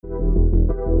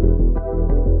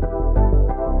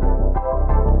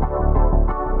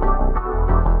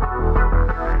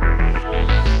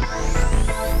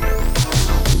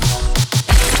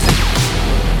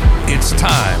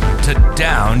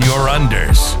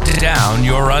unders, down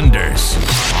your unders.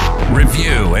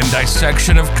 Review and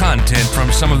dissection of content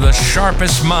from some of the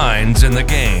sharpest minds in the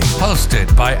game.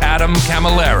 Hosted by Adam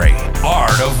Camilleri.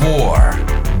 Art of War.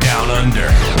 Down Under.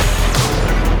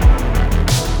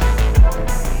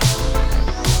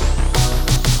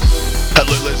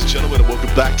 Hello ladies and gentlemen, and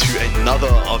welcome back to another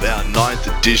of our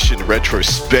 9th edition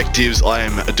retrospectives. I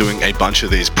am doing a bunch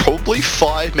of these, probably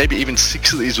 5, maybe even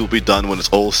 6 of these will be done when it's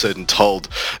all said and told.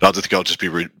 And I think I'll just be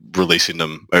releasing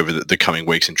them over the coming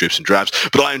weeks in drips and drabs.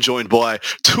 But I am joined by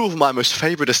two of my most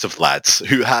favoritist of lads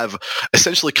who have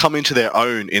essentially come into their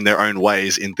own in their own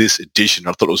ways in this edition.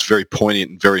 I thought it was very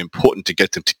poignant and very important to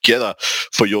get them together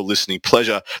for your listening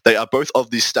pleasure. They are both of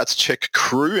the Stats Check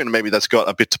crew, and maybe that's got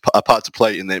a part to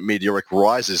play in their meteoric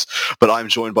rises. But I'm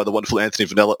joined by the wonderful Anthony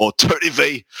Vanella, or Tony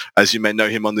V, as you may know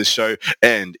him on this show,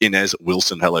 and Inez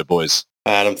Wilson. Hello, boys.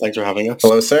 Adam, thanks for having us.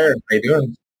 Hello, sir. How you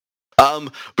doing?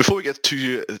 Before we get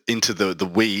into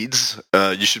the weeds,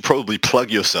 you should probably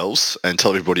plug yourselves and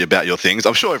tell everybody about your things.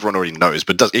 I'm sure everyone already knows,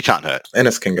 but it can't hurt.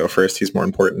 Ennis can go first. He's more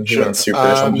important. He Sure. runs Super.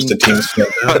 I'm just a team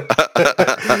sport.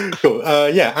 Cool.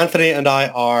 Anthony and I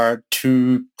are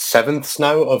 2/7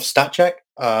 now of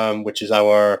StatCheck, which is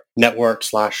our network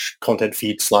 / content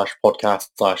feed / podcast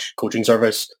 / coaching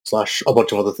service / a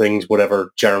bunch of other things,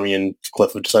 whatever Jeremy and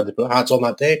Cliff have decided to put hats on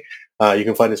that day. You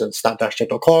can find us at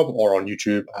stat-check.com or on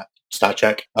YouTube at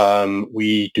StatCheck.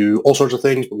 We do all sorts of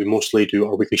things, but we mostly do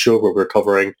our weekly show where we're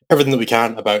covering everything that we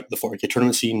can about the 40k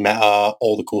tournament scene, meta,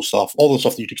 all the cool stuff, all the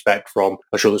stuff that you'd expect from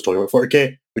a show that's talking about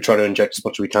 40k. We try to inject as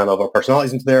much as we can of our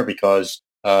personalities into there because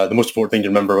the most important thing to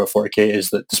remember about 40k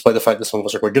is that despite the fact that some of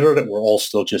us are quite good at it, we're all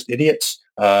still just idiots.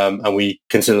 And we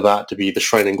consider that to be the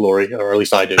shining glory, or at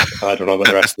least I do. I don't know about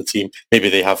the rest of the team. Maybe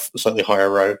they have slightly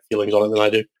higher feelings on it than I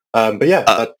do.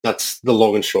 That's the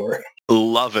long and short.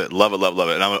 Love it.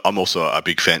 And I'm also a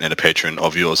big fan and a patron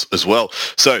of yours as well.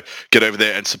 So get over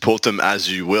there and support them as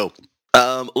you will.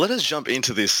 Let us jump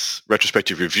into this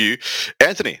retrospective review.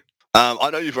 Anthony, I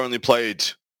know you've only played,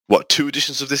 2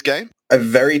 editions of this game? I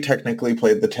very technically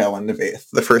played the tail end of 8th.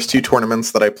 The first 2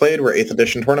 tournaments that I played were 8th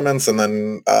edition tournaments, and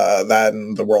then that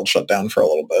and the world shut down for a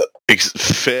little bit.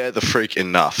 Fair the freak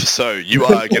enough. So you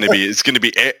are going to be, it's going to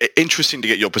be interesting to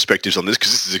get your perspectives on this,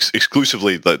 because this is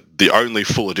exclusively the only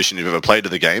full edition you've ever played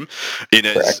of the game.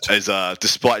 As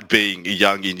despite being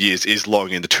young in years, is long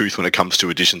in the tooth when it comes to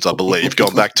editions, I believe.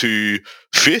 Going back to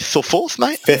 5th or 4th,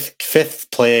 mate? 5th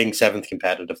playing, 7th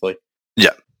competitively.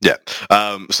 Yeah.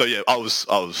 I was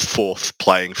 4th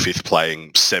playing, 5th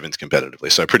playing, 7th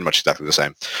competitively. So pretty much exactly the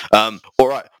same. All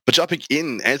right. But jumping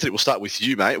in, Anthony, we'll start with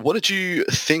you, mate. What did you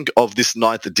think of this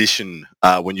 9th edition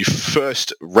when you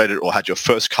first read it or had your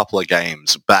first couple of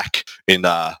games back in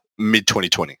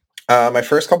mid-2020? My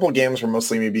first couple of games were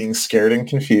mostly me being scared and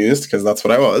confused, because that's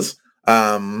what I was.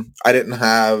 I didn't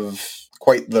have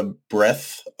quite the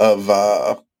breadth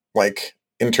of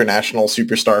international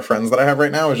superstar friends that I have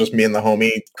right now. It's just me and the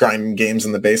homie grinding games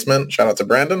in the basement. Shout out to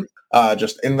Brandon.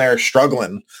 Just in there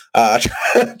struggling, trying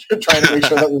to make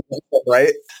sure that we get it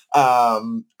right.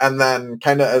 And then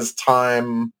kind of as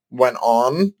time went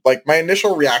on, my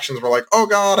initial reactions were like, oh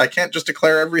God, I can't just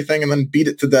declare everything and then beat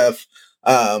it to death.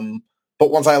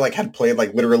 But once I had played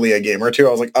literally a game or 2,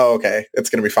 I was like, oh, okay, it's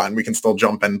going to be fine. We can still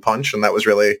jump and punch. And that was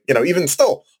really, even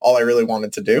still all I really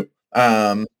wanted to do.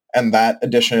 And that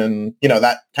edition,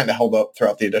 that kind of held up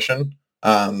throughout the edition.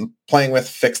 Playing with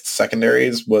fixed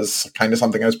secondaries was kind of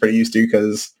something I was pretty used to,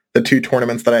 because the 2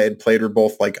 tournaments that I had played were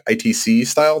both ITC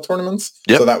style tournaments.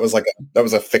 Yep. So that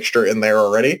was a fixture in there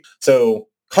already. So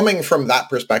coming from that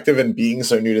perspective and being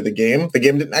so new to the game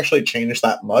didn't actually change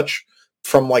that much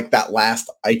from that last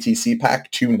ITC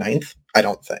pack to 9th, I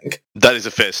don't think. That is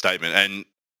a fair statement. And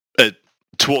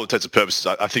to all intents and purposes,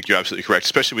 I think you're absolutely correct,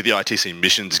 especially with the ITC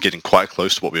missions getting quite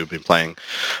close to what we've been playing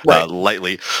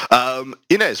lately.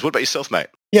 Inez, what about yourself, mate?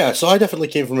 Yeah, so I definitely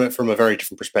came from it from a very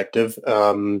different perspective.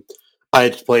 I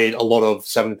had played a lot of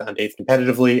 7th and 8th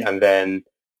competitively, and then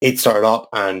 8th started up,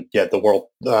 and the world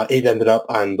 8 ended up,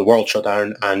 and the world shut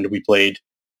down, and we played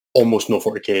almost no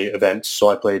 40k events. So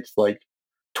I played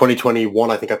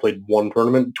 2021, I think I played 1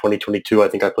 tournament. 2022, I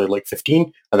think I played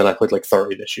 15, and then I played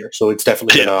 30 this year. So it's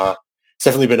definitely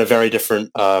been a very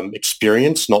different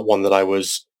experience, not one that I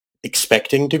was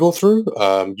expecting to go through.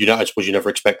 I suppose you never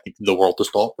expect the world to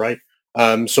stop, right?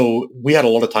 So we had a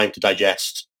lot of time to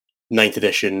digest 9th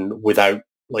edition without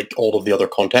all of the other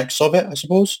contexts of it, I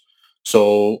suppose.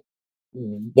 So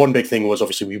one big thing was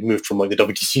obviously we moved from the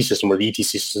WTC system or the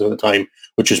ETC system at the time,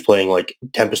 which was playing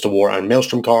Tempest of War and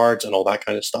Maelstrom cards and all that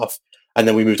kind of stuff. And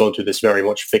then we moved on to this very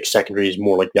much fixed secondaries,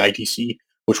 more like the ITC,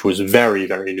 which was very,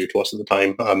 very new to us at the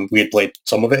time. We had played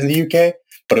some of it in the UK,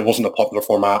 but it wasn't a popular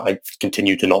format. I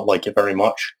continued to not like it very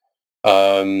much.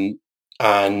 And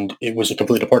it was a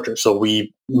complete departure. So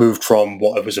we moved from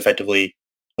what was effectively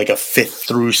like a 5th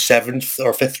through 7th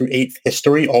or 5th through 8th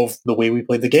history of the way we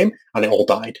played the game, and it all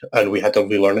died, and we had to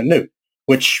relearn it new,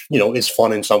 which, is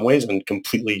fun in some ways and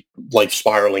completely life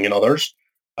spiraling in others.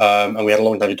 And we had a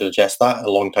long time to digest that, a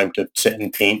long time to sit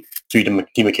and paint 3D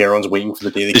Macarons waiting for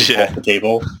the day they could come off the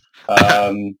table.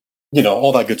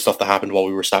 All that good stuff that happened while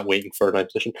we were sat waiting for 9th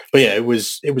edition. But yeah, it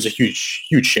was a huge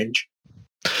change.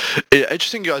 Yeah,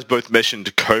 interesting. You guys both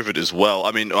mentioned COVID as well.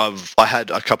 I mean, I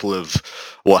had a couple of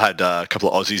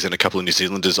Aussies and a couple of New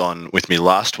Zealanders on with me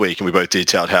last week, and we both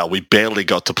detailed how we barely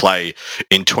got to play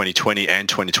in 2020 and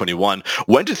 2021.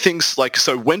 When did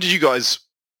you guys?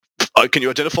 Can you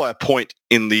identify a point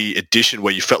in the edition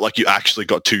where you felt like you actually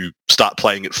got to start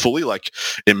playing it fully, like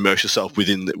immerse yourself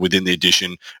within the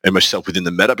edition, immerse yourself within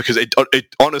the meta? Because it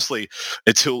honestly,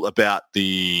 until about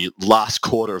the last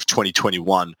quarter of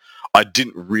 2021, I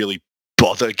didn't really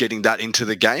bother getting that into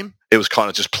the game. It was kind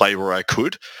of just play where I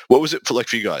could. What was it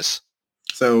for you guys?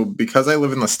 So because I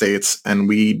live in the States and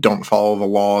we don't follow the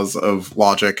laws of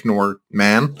logic nor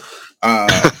man,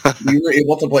 we were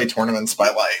able to play tournaments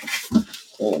by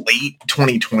late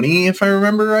 2020, if I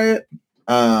remember right.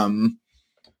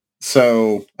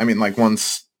 So, I mean,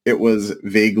 once it was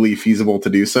vaguely feasible to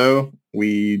do so,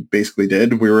 we basically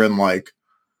did. We were in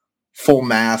full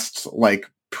mast,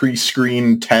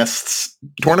 pre-screen tests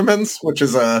tournaments, which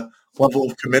is a level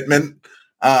of commitment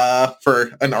for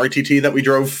an RTT that we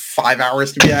drove 5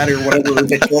 hours to be at, or whatever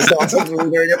ridiculous nonsense we were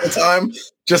doing at the time.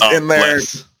 Just in there,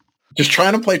 just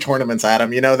trying to play tournaments, Adam.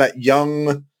 That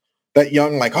young,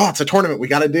 it's a tournament, we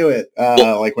got to do it.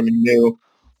 When you're new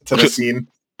to the scene.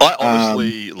 I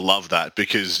honestly love that,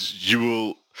 because you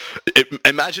will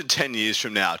imagine 10 years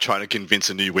from now trying to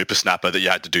convince a new whippersnapper that you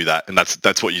had to do that, and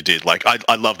that's what you did.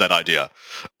 I love that idea.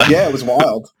 Yeah, it was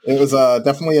wild. It was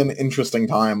definitely an interesting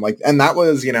time. And that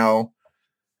was,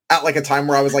 at a time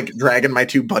where I was dragging my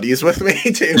 2 buddies with me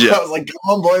too. Yeah. I was like,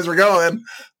 come on boys, we're going.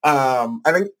 I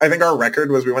think our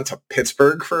record was we went to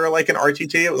Pittsburgh for an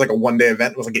RTT. It was a 1-day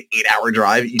event. It was an 8-hour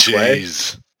drive each way.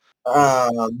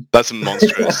 That's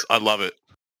monstrous. I love it.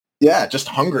 Yeah, just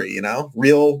hungry,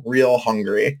 real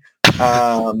hungry.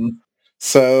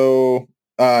 So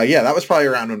that was probably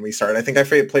around when we started. I think I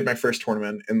played my first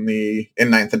tournament in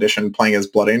 9th edition playing as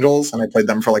Blood Angels, and I played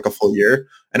them for a full year.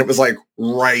 And it was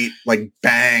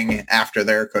bang after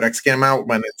their Codex came out,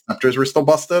 when its scepters were still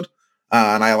busted.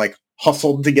 And I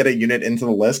hustled to get a unit into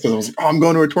the list, because I was like, oh, I'm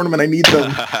going to a tournament, I need them.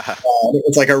 It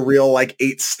was a real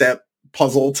 8-step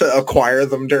puzzle to acquire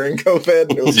them during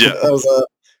COVID. It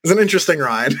was an interesting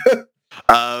ride.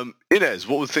 Inez,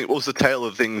 what was the tale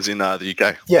of things in the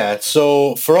UK? Yeah,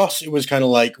 so for us, it was kind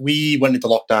of we went into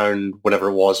lockdown, whatever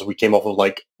it was. We came off of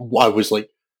I was right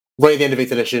at the end of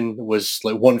 8th edition, was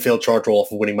 1 failed charge roll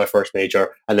off of winning my first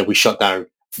major, and then we shut down.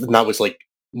 And that was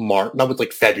March, that was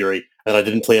February, and I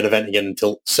didn't play an event again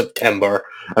until September,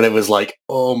 and it was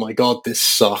oh my god, this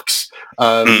sucks.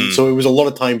 So it was a lot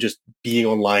of time just being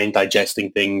online,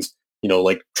 digesting things,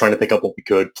 trying to pick up what we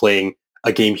could, playing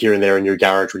a game here and there in your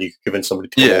garage where you could convince somebody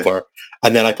to come over.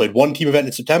 And then I played 1 team event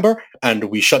in September, and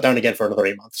we shut down again for another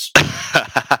 8 months.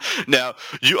 Now,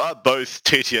 you are both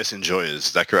TTS enjoyers,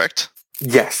 is that corrate?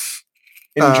 Yes.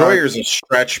 Enjoyers a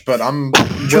stretch, but I'm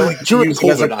during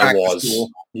COVID I was.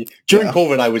 During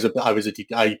COVID I played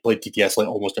TTS I played TTS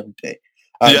almost every day.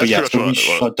 So we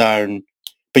shut down.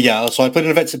 But yeah, so I played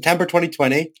an event September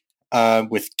 2020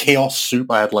 with Chaos Soup.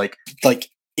 I had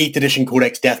 8th edition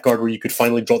Codex Death Guard where you could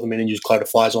finally drop them in and use Cloud of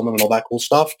Flies on them and all that cool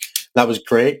stuff. That was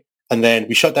great. And then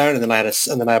we shut down, and then I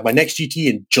had my next GT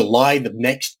in July the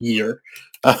next year.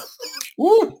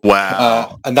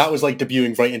 Wow. And that was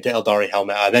debuting right into Eldari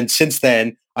Helmet. And then since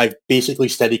then, I've basically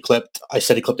steady clipped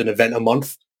an event a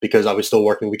month, because I was still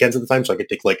working weekends at the time, so I could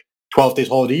take 12 days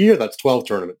holiday a year. That's 12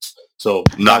 tournaments. So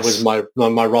That was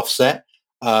my rough set.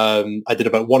 I did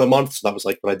about 1 a month. So that was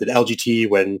when I did LGT,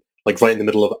 when right in the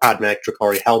middle of Admech,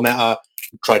 Drakari Helmeta,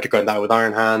 tried to grind that with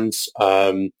Iron Hands,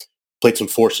 played some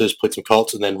Forces, played some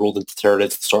Cults, and then rolled into Tyranids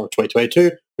at the start of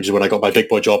 2022, which is when I got my big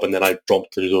boy job, and then I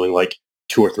dropped to doing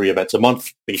 2 or 3 events a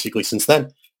month, basically, since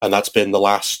then. And that's been the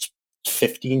last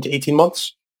 15 to 18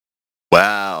 months.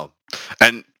 Wow.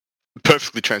 And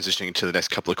perfectly transitioning into the next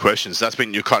couple of questions, that's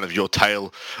been your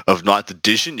tale of 9th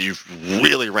edition. You've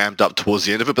really ramped up towards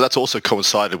the end of it, but that's also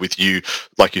coincided with you,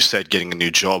 like you said, getting a new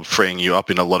job, freeing you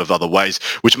up in a lot of other ways,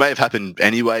 which may have happened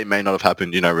anyway, may not have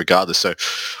happened, regardless. So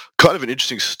kind of an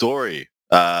interesting story.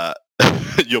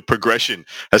 Your progression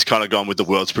has kind of gone with the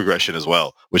world's progression as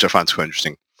well, which I find quite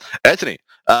interesting. Anthony,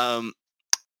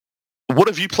 what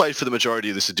have you played for the majority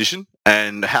of this edition,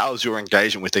 and how's your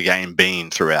engagement with the game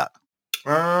been throughout?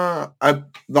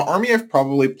 The army I've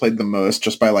probably played the most,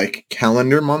 just by like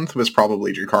calendar month, was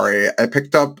probably Drukhari. I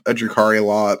picked up a Drukhari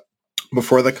lot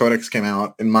before the Codex came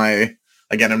out in my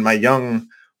young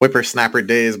whippersnapper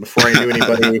days, before I knew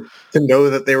anybody to know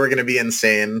that they were going to be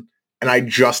insane, and I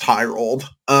just high rolled.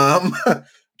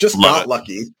 Just got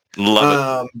lucky.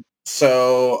 Love it.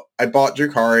 So I bought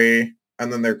Drukhari,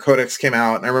 and then their Codex came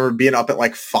out, and I remember being up at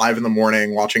like 5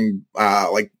 a.m. watching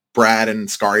like Brad and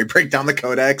Scary break down the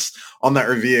Codex on that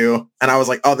review, and I was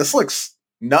like, oh, this looks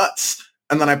nuts.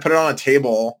 And then I put it on a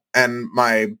table, and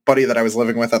my buddy that I was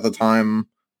living with at the time,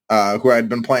 who I'd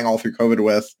been playing all through COVID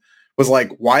with, was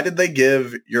like, why did they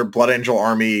give your Blood Angel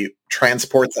army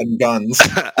transports and guns?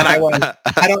 And I went,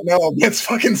 I don't know, it's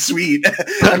fucking sweet.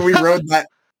 And we rode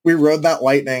that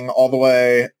Lightning all the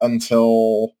way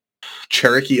until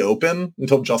Cherokee Open,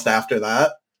 until just after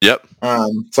that. Yep.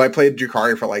 So I played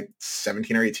Drukhari for like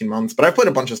 17 or 18 months, but I played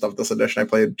a bunch of stuff this edition. I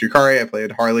played Drukhari, I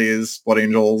played Harleys, Blood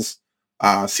Angels,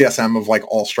 CSM of like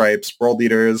all stripes, World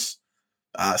Eaters,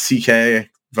 CK,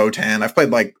 Votan. I've played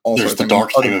like all There's sorts the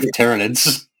Dark King of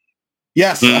Tyranids.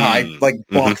 Yes, I like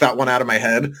blocked that one out of my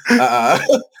head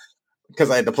because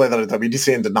I had to play that at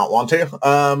WTC and did not want to.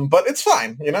 But it's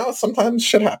fine, you know. Sometimes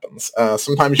shit happens.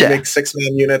 Sometimes you make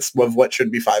 6-man units with what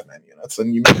should be 5-man units,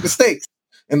 and you make mistakes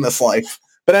in this life.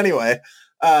 But anyway,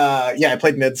 I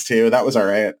played Nids too. That was all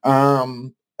right.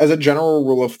 As a general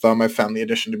rule of thumb, I've found the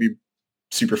edition to be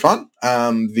super fun.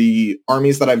 The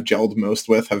armies that I've gelled most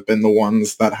with have been the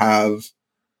ones that have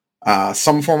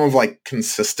some form of like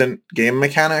consistent game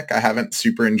mechanic. I haven't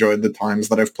super enjoyed the times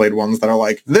that I've played ones that are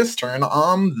like, this turn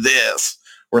on this,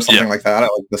 or something like that. I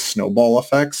like the snowball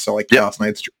effects. So like Chaos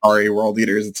Knights, Drukhari, World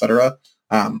Eaters, etc.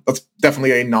 That's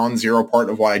definitely a non-zero part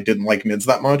of why I didn't like Nids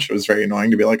that much. It was very annoying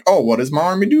to be like, oh, what does my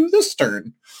army do this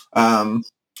turn? And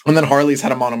then Harley's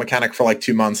had a mono mechanic for like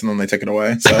 2 months, and then they took it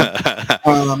away. So,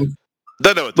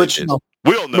 don't know what they did.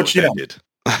 We all know what they did.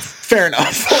 Fair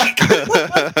enough.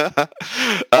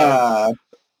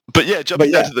 But yeah,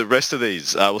 jumping down to the rest of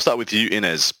these, we'll start with you,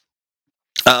 Inez.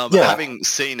 Having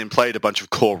seen and played a bunch of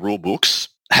core rulebooks,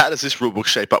 how does this rulebook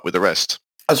shape up with the rest?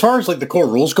 As far as like the core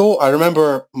rules go, I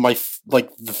remember the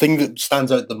thing that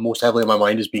stands out the most heavily in my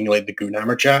mind is being like the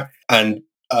Goonhammer chat and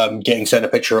getting sent a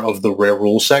picture of the rare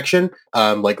rules section,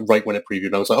 like right when it previewed.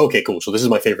 And I was like, okay, cool. So this is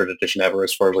my favorite edition ever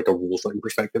as far as like a rules writing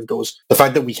perspective goes. The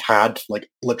fact that we had like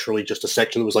literally just a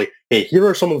section that was like, hey, here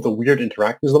are some of the weird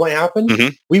interactions that might happen. Mm-hmm.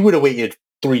 We would have waited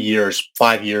 3 years,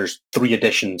 5 years, 3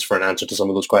 editions for an answer to some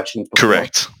of those questions before.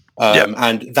 Correct.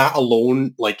 And that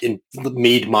alone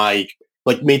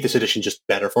made this edition just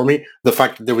better for me. The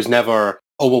fact that there was never,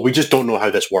 oh, well, we just don't know how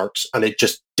this works, and it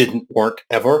just didn't work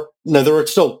ever. Now, there were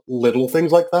still little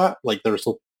things like that. Like, there were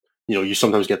still, you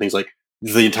sometimes get things like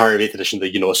the entire 8th edition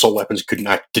that, assault weapons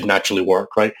didn't actually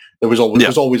work, right? There was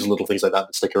always little things like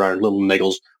that stick around, little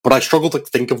niggles. But I struggle to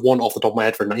think of one off the top of my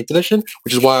head for 9th edition,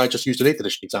 which is why I just used an 8th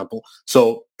edition example.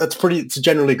 So it's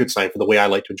generally a good sign for the way I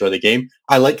like to enjoy the game.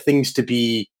 I like things to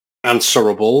be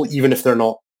answerable, even if they're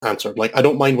not answered. Like, I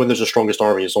don't mind when there's a strongest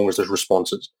army as long as there's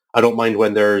responses. I don't mind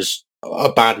when there's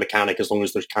a bad mechanic as long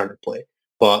as there's counterplay.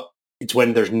 But it's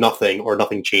when there's nothing or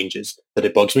nothing changes that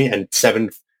it bugs me. And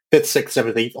 5th, 6th,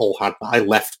 7th, 8th all had that. I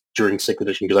left during 6th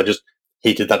edition because I just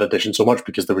hated that edition so much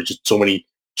because there were just so many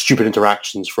stupid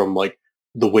interactions from like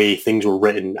the way things were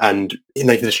written. And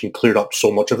 9th edition cleared up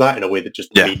so much of that in a way that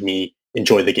just made me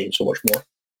enjoy the game so much more.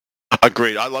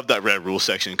 Agreed. I love that rare rule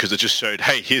section because it just showed,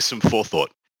 hey, here's some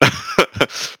forethought.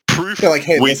 Proof like,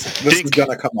 hey, this is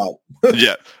gonna come out.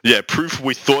 Proof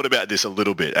we thought about this a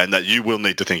little bit and that you will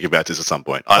need to think about this at some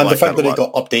point. And the fact that it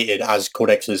got updated as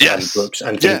codexes and books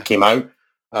and things came out,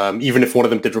 even if one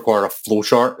of them did require a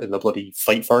flowchart in the bloody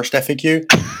Fight First FAQ.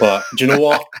 But do you know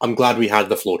what? I'm glad we had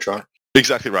the flowchart.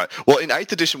 Exactly right. Well, in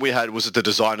 8th edition we had was the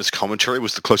designer's commentary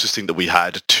was the closest thing that we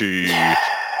had to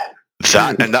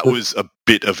that, and that was a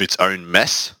bit of its own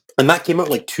mess. And that came out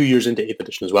like 2 years into 8th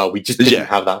edition as well. We just didn't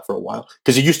have that for a while.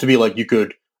 Because it used to be like you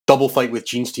could double fight with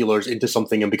Gene Stealers into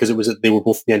something, and because they were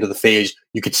both at the end of the phase,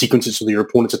 you could sequence it so that your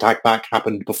opponent's attack back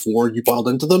happened before you piled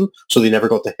into them, so they never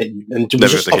got to hit you. And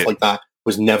just stuff like that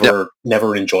was never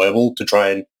enjoyable to try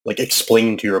and like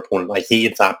explain to your opponent. I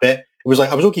hated that bit. It was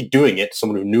like I was okay doing it to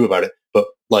someone who knew about it, but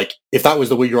like if that was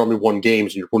the way your army won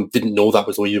games and your opponent didn't know that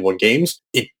was the way you won games,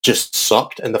 it just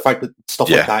sucked. And the fact that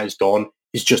stuff like that is gone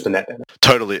is just a net benefit.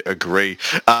 Totally agree.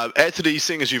 Anthony,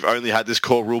 seeing as you've only had this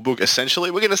core rulebook, essentially,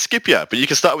 we're going to skip you, but you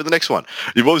can start with the next one.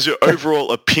 What was your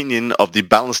overall opinion of the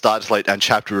balanced data slate and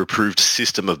chapter-approved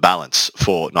system of balance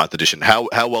for 9th edition? How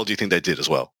well do you think they did as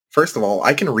well? First of all,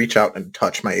 I can reach out and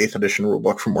touch my 8th edition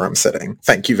rulebook from where I'm sitting.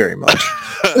 Thank you very much.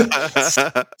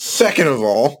 Second of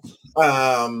all,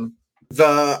 I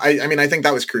think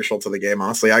that was crucial to the game,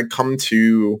 honestly. I come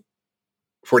to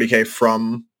 40K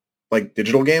from like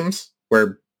digital games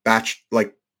where patch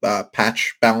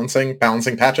balancing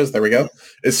patches, there we go,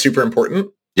 is super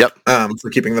important. Yep. For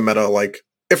keeping the meta, like,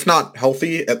 if not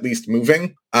healthy, at least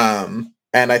moving. And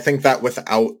I think that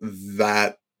without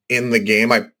that in the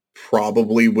game, I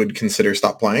probably would consider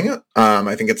stop playing it.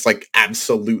 I think it's like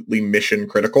absolutely mission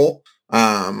critical.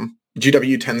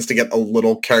 GW tends to get a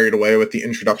little carried away with the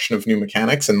introduction of new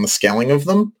mechanics and the scaling of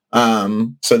them.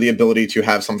 So the ability to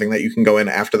have something that you can go in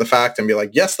after the fact and be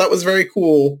like, yes, that was very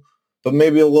cool, but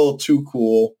maybe a little too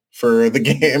cool for the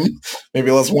game.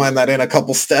 Maybe let's wind that in a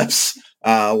couple steps.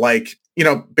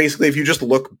 Basically, if you just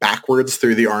look backwards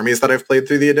through the armies that I've played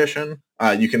through the edition,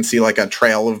 you can see like a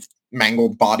trail of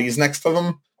mangled bodies next to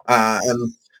them.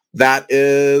 And that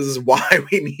is why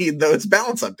we need those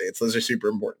balance updates. Those are super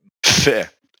important. Fair.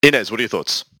 Inez, what are your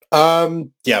thoughts? Broad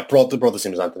the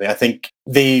same as Anthony. I think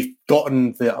they've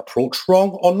gotten the approach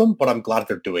wrong on them, but I'm glad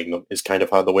they're doing them, is kind of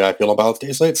how the way I feel about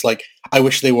data slates. Like, I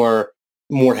wish they were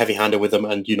more heavy-handed with them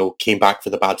and, came back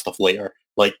for the bad stuff later.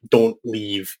 Like, don't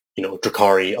leave,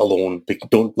 Drakari alone.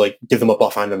 Don't, give them a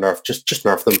buff and a nerf. Just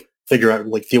nerf them. Figure out,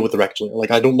 deal with the wreckage later.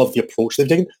 Like, I don't love the approach they've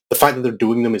taken. The fact that they're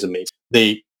doing them is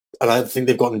amazing. And I think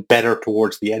they've gotten better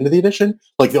towards the end of the edition.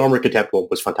 Like, the Armor Contempt one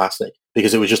was fantastic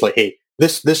because it was just like, hey,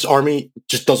 this army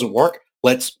just doesn't work.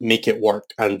 Let's make it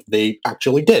work. And they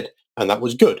actually did. And that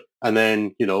was good. And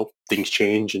then, things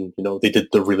change and, they did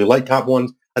the really light cap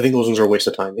ones. I think those ones are a waste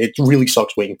of time. It really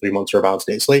sucks waiting 3 months for a balanced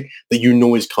date slate that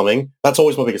is coming. That's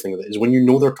always my biggest thing with it, is when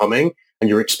they're coming and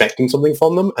you're expecting something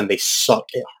from them and they suck,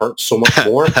 it hurts so much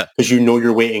more because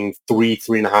you're waiting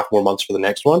 3.5 more months for the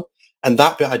next one. And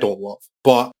that bit I don't love.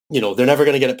 But, they're never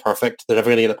going to get it perfect. They're never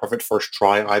going to get it perfect first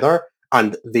try either.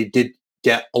 And they did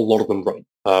get a lot of them right.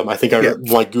 I think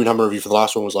my Goonhammer review for the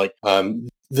last one was like,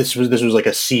 this was like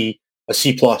a C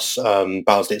plus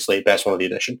balanced date slate, best one of the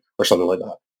edition or something like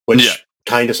that, which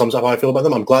kind of sums up how I feel about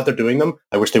them. I'm glad they're doing them.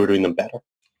 I wish they were doing them better.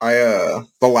 The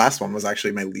last one was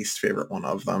actually my least favorite one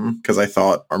of them because I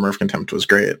thought Armor of Contempt was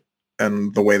great.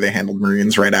 And the way they handled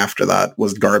Marines right after that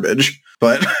was garbage.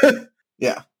 But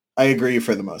yeah. I agree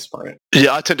for the most part.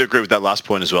 Yeah, I tend to agree with that last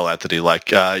point as well, Anthony.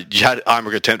 Like, you had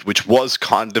Armor Contempt, which was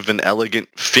kind of an elegant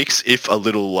fix, if a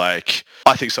little, I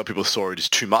think some people saw it as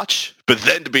too much. But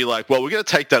then to be like, well, we're going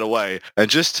to take that away and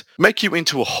just make you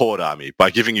into a Horde army by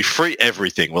giving you free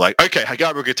everything. We're like, okay,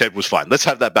 Armor Contempt was fine. Let's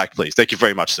have that back, please. Thank you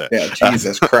very much, sir. Yeah,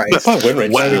 Jesus Christ. My win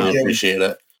rate really appreciate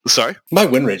it. Sorry? My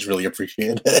win rates really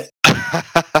appreciate it.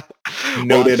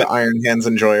 Noted Iron Hands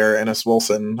enjoyer, Ennis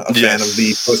Wilson, a fan of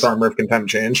the post-Armor of Contempt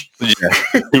change. Yeah,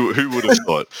 who would have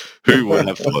thought? Who would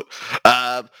have thought?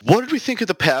 What did we think of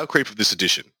the power creep of this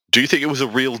edition? Do you think it was a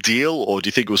real deal, or do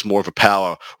you think it was more of a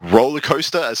power roller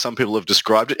coaster, as some people have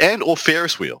described it, or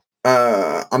Ferris wheel?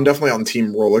 I'm definitely on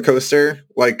team roller coaster.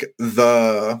 Like,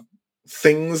 the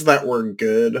things that were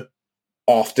good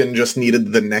often just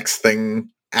needed the next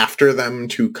thing after them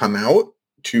to come out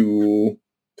to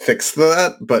fix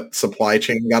that, but supply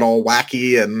chain got all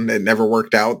wacky and it never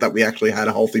worked out that we actually had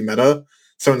a healthy meta.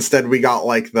 So instead we got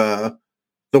the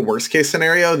worst case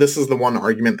scenario. This is the one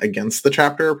argument against the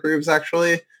chapter approves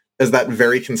actually, is that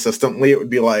very consistently it would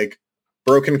be like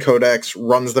broken codex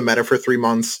runs the meta for 3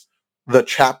 months. The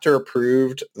chapter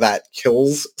approved that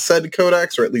kills said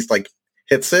codex, or at least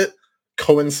hits it,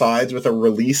 coincides with a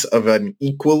release of an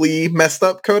equally messed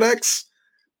up codex.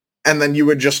 And then you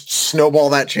would just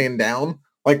snowball that chain down.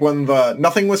 When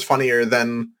nothing was funnier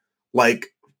than, what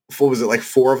was it,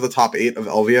 4 of the top 8 of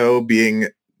LVO being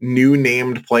new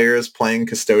named players playing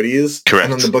Custodes. Correct.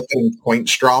 And then the book getting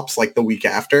points drops, the week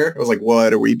after. It was like,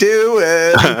 what are we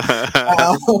doing?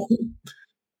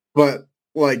 But,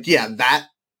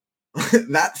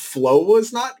 that flow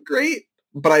was not great.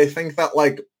 But I think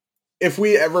that, if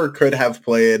we ever could have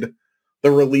played the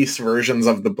release versions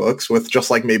of the books with just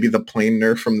maybe the plain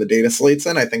nerf from the data slates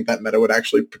in, I think that meta would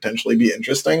actually potentially be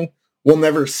interesting. We'll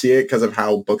never see it because of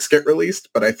how books get released,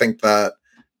 but I think that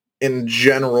in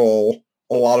general,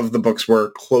 a lot of the books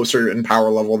were closer in power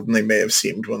level than they may have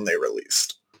seemed when they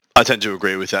released. I tend to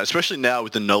agree with that, especially now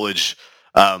with the knowledge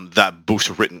that books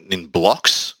were written in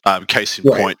blocks. Case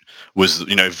in point was,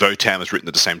 Votan was written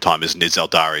at the same time as Nids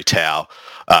Eldari, Tau,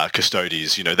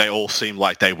 Custodes. They all seem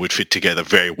like they would fit together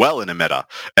very well in a meta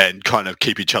and kind of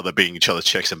keep being each other's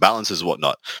checks and balances and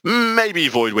whatnot. Maybe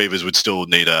Void Weavers would still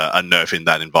need a nerf in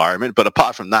that environment, but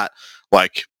apart from that,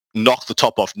 knock the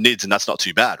top off Nids and that's not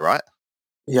too bad, right?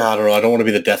 Yeah, I don't know. I don't want to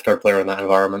be the Death Guard player in that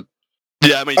environment.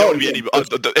 Yeah, I mean, there won't be any.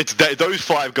 It's those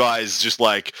 5 guys just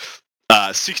like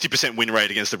 60% win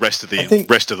rate against the rest of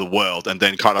the world, and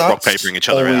then kind of rock papering each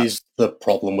other out. Always the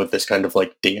problem with this kind of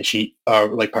like data sheet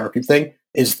like power creep thing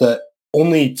is that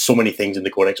only so many things in the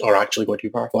codex are actually going to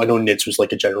be powerful. I know NIDS was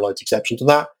like a generalized exception to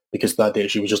that because that data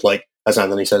sheet was just like, as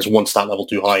Anthony says, 1 stat level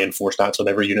too high and 4 stats on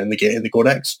every unit in the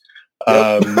codex.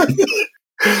 Yep.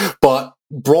 But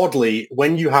broadly,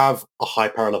 when you have a high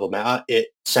power level meta, it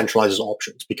centralizes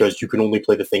options because you can only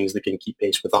play the things that can keep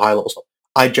pace with the high level stuff.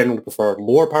 I generally prefer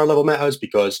lower power level metas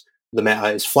because the meta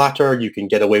is flatter. You can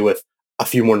get away with a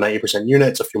few more 90%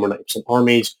 units, a few more 90%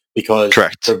 armies because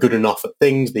they're good enough at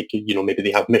things. They could, maybe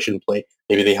they have mission play.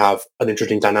 Maybe they have an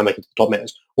interesting dynamic at the top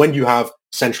metas. When you have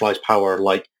centralized power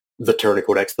like the Tyranny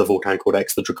Codex, the Votann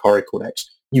Codex, the Drukhari Codex,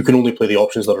 you can only play the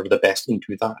options that are the best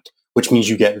into that, which means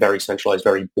you get very centralized,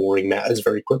 very boring metas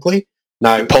very quickly.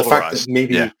 Now, the fact that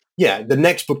maybe, the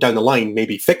next book down the line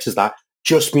maybe fixes that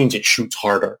just means it shoots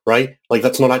harder, right? Like,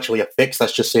 that's not actually a fix.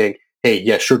 That's just saying, hey,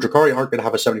 yeah, sure, Drukhari aren't going to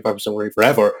have a 75% win rate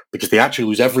forever because they actually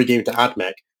lose every game to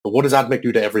AdMech. But what does AdMech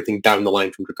do to everything down the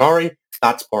line from Drukhari?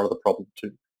 That's part of the problem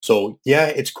too. So, yeah,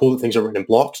 it's cool that things are written in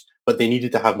blocks, but they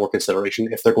needed to have more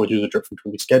consideration if they're going to do the drip from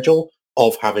 20 schedule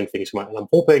of having things come out. And I'm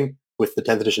hoping with the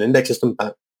 10th edition index system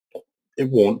that it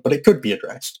won't, but it could be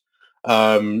addressed.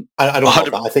 I don't know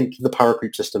that. I think the power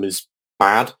creep system is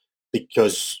bad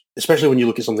because, especially when you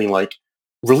look at something like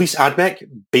Release AdMech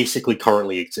basically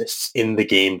currently exists in the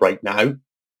game right now.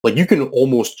 Like, you can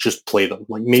almost just play them,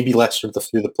 like maybe less through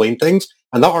the plane things,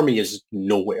 and that army is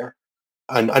nowhere.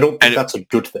 And I don't think that's a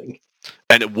good thing.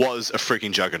 And it was a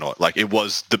freaking juggernaut. Like, it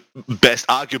was the best,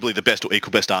 arguably the best or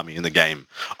equal best army in the game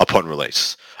upon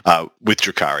release with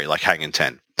Drukhari, like hanging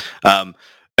 10. And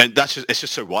it's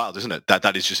just so wild, isn't it?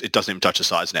 That is just, it doesn't even touch the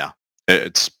sides now.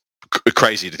 It's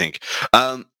crazy to think.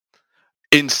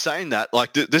 In saying that,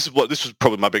 like, this was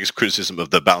probably my biggest criticism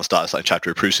of the Balanced Data Slate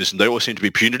chapter approved system. They always seem to be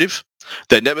punitive.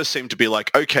 They never seem to be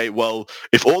like, okay, well,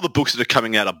 if all the books that are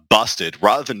coming out are busted,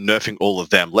 rather than nerfing all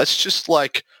of them, let's just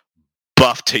like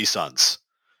buff T-Suns.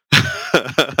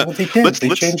 Well, they did. They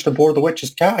changed the Board of the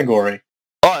Witches category.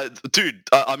 Oh, dude,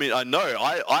 I mean, I know.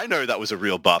 I know that was a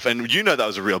real buff, and you know that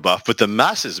was a real buff, but the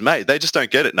masses, mate, they just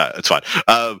don't get it. No, it's fine.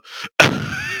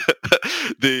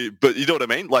 But you know what I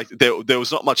mean? Like, there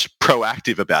was not much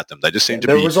proactive about them. They just seemed to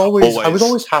be. I was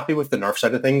always happy with the nerf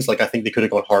side of things. Like, I think they could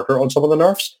have gone harder on some of the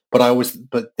nerfs, but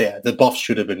the buffs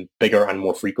should have been bigger and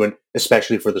more frequent,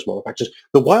 especially for the smaller patches.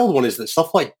 The wild one is that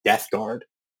stuff like Death Guard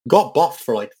got buffed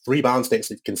for like 3 balance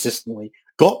states consistently,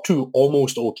 got to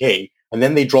almost okay, and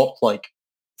then they dropped like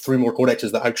 3 more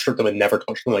codexes that outstripped them and never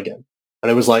touched them again.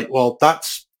 And it was like, well,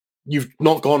 you've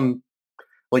not gone.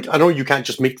 Like, I know you can't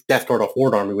just make Death Guard a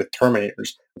Horde army with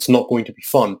Terminators. It's not going to be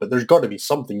fun, but there's got to be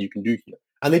something you can do here.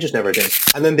 And they just never did.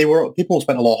 And then people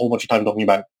spent a whole bunch of time talking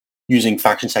about using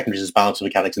faction secondaries as balancing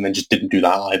mechanics and then just didn't do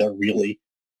that either, really.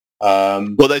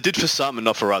 Well, they did for some and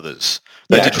not for others.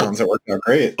 They did for ones that worked out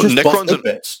great. Necrons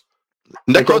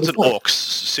and Orcs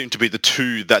seem to be the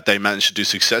 2 that they managed to do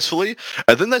successfully.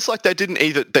 And then there's like they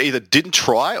either didn't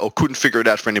try or couldn't figure it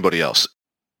out for anybody else.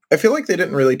 I feel like they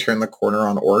didn't really turn the corner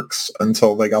on Orcs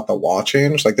until they got the law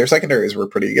change. Like, their secondaries were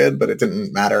pretty good, but it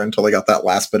didn't matter until they got that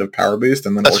last bit of power boost,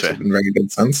 and then Orcs have been very good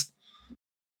since.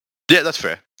 Yeah, that's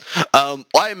fair.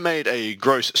 I made a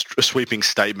sweeping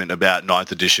statement about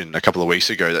 9th edition a couple of weeks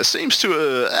ago that seems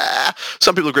to...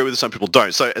 some people agree with it, some people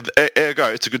don't. So, ergo,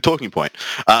 it's a good talking point.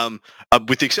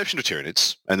 With the exception of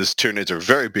Tyranids, and this Tyranids are a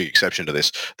very big exception to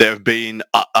this, there have been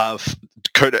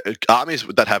armies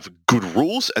that have good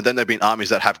rules, and then there have been armies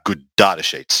that have good data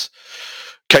sheets.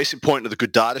 Case in point of the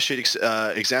good data sheet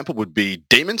example would be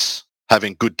Demons,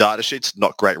 having good data sheets,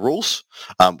 not great rules,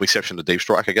 with exception to Deep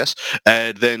Strike, I guess.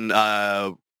 And then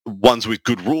ones with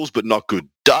good rules but not good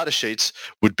data sheets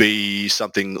would be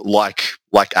something like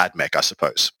AdMech, I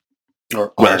suppose.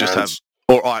 Or Iron Hands.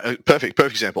 Perfect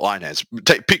example, Iron Hands.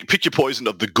 Pick your poison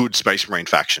of the good Space Marine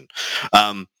faction.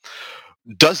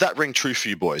 Does that ring true for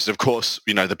you boys? Of course,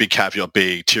 the big caveat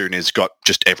being Tyranids got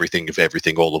just everything of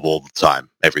everything all the time.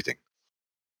 Everything.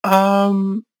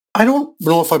 I don't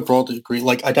know if I broadly agree.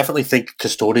 Like, I definitely think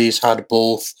Custodes had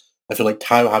both. I feel like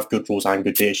Tau have good rules and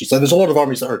good data sheets. So there's a lot of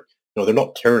armies that are, they're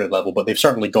not Tyranid level, but they've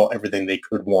certainly got everything they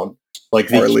could want. Like,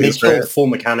 they killed full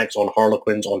mechanics on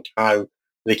Harlequins, on Tau.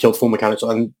 They killed full mechanics,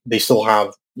 and they still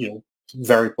have,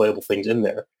 very playable things in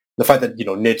there. The fact that,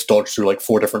 Nids dodged through like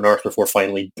 4 different nerfs before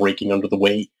finally breaking under the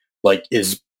weight, like,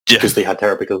 is because they had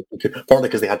partly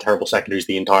because they had terrible secondaries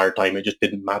the entire time. It just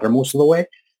didn't matter most of the way.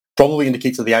 Probably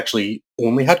indicates that they actually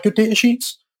only had good data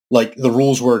sheets. Like, the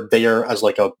rules were there as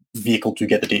like a vehicle to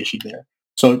get the data sheet there.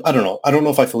 So I don't know. I don't know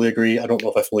if I fully agree. I don't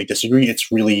know if I fully disagree. It's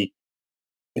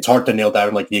hard to nail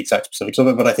down like the exact specifics of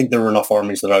it, but I think there were enough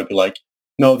armies that I would be like,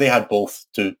 no, they had both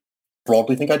to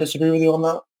broadly think I disagree with you on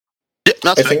that. Yeah,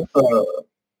 that's I think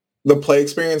the play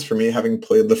experience for me, having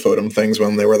played the Photom things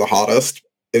when they were the hottest,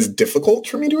 is difficult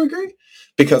for me to agree.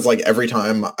 Because like every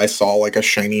time I saw like a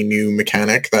shiny new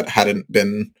mechanic that hadn't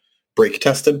been break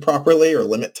tested properly or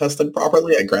limit tested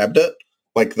properly, I grabbed it.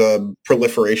 Like the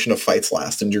proliferation of Fights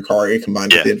Last in Drukhari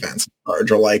combined with the advance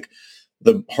charge, or like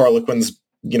the Harlequins,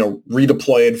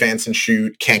 redeploy, advance and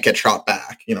shoot, can't get shot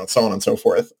back, so on and so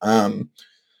forth.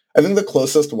 I think the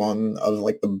closest one of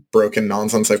like the broken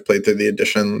nonsense I've played through the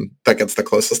edition that gets the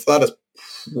closest to that is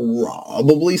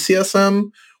probably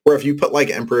CSM, where if you put like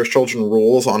Emperor's Children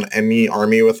rules on any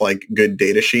army with like good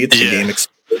data sheets, the game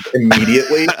explodes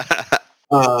immediately.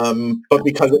 But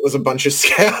because it was a bunch of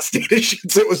chaos data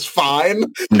sheets, it was fine.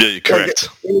 Yeah, you're correct.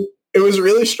 Like, it was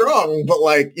really strong, but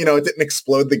like, it didn't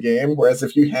explode the game. Whereas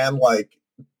if you hand like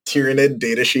Tyranid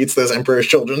data sheets, those Emperor's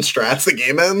Children strats, the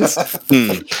game ends.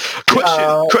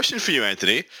 Question for you,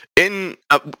 Anthony.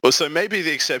 So maybe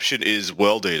the exception is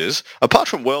World Eaters. Apart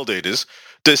from World Eaters,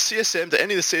 do any of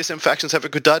the CSM factions have a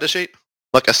good data sheet?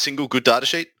 Like a single good data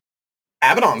sheet?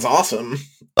 Abaddon's awesome.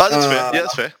 Oh, that's fair. Yeah,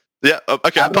 that's fair. Yeah,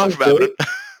 okay, apart from Abaddon.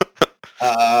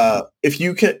 If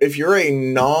you're a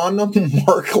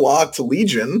non-mark locked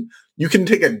legion, you can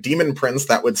take a demon prince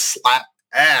that would slap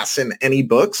ass in any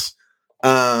books.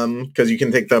 Because you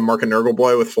can take the Mark and Nurgle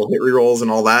boy with full hit rerolls and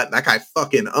all that. That guy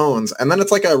fucking owns. And then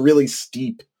it's like a really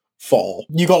steep fall.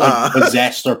 You got like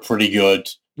Possessed are pretty good.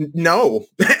 No,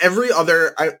 any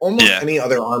other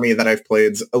army that I've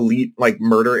played's elite like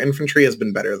murder infantry has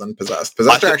been better than Possessed.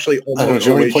 Possessed are actually almost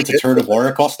always play the Tyranid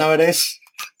Warrior cost nowadays.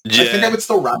 Yeah. I think I would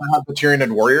still rather have the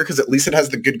Tyranid Warrior because at least it has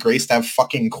the good grace to have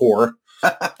fucking core.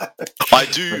 I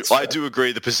do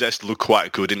agree the Possessed look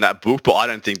quite good in that book, but I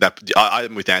don't think that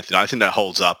I'm with Anthony. I think that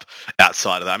holds up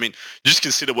outside of that. I mean, just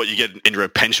consider what you get in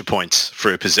Repentia points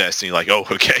for a Possessed, and you're like, oh,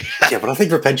 okay. Yeah, but I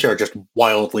think Repentia are just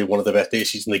wildly one of the best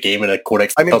issues in the game, and a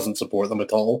Codex doesn't support them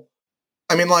at all.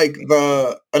 I mean, like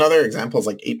another example is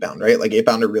like 8-bound, right? Like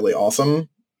 8-bound are really awesome,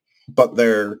 but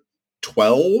they're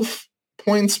 12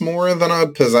 points more than a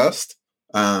Possessed.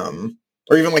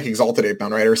 Or even like Exalted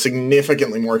 8-bound, right, are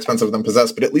significantly more expensive than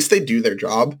Possessed, but at least they do their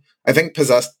job. I think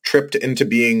Possessed tripped into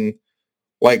being,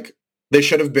 like, they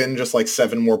should have been just like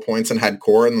 7 more points and had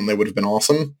core, and then they would have been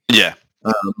awesome. Yeah.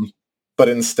 But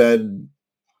instead,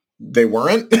 they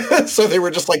weren't. So they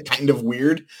were just like kind of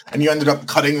weird, and you ended up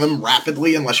cutting them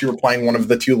rapidly unless you were playing one of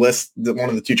the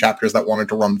two chapters that wanted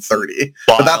to run 30.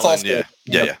 But that's also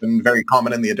been very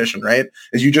common in the edition, right?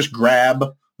 Is you just grab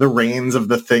the reins of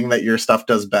the thing that your stuff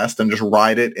does best and just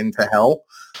ride it into hell.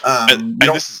 And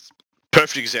this is a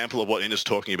perfect example of what Inna's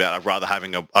talking about. I'd rather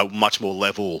having a much more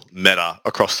level meta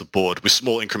across the board with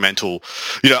small incremental.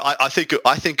 I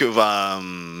think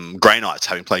of Grey Knights,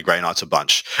 having played Grey Knights a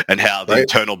bunch, and how the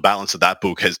internal balance of that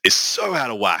book is so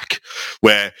out of whack,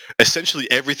 where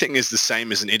essentially everything is the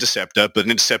same as an Interceptor, but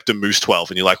an Interceptor moves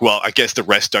 12, and you're like, well, I guess the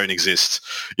rest don't exist,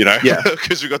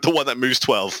 because we've got the one that moves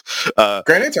 12.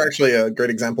 Grey Knights are actually a great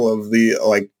example of the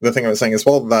thing I was saying as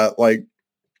well, that like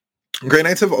Grey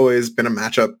Knights have always been a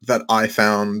matchup that I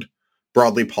found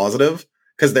broadly positive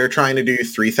because they're trying to do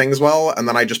 3 things well, and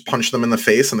then I just punch them in the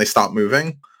face and they stop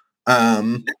moving.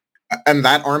 And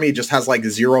that army just has like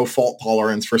 0 fault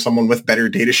tolerance for someone with better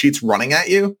data sheets running at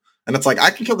you. And it's like, I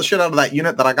can kill the shit out of that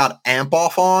unit that I got amp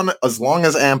off on as long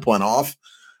as amp went off.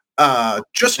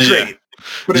 Just great. Yeah.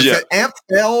 But if the amp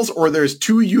fails or there's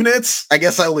 2 units, I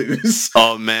guess I lose.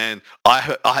 Oh, man.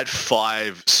 I had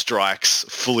 5 strikes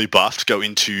fully buffed go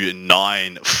into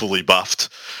 9 fully buffed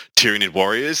Tyranid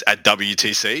Warriors at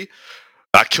WTC.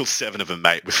 I killed 7 of them,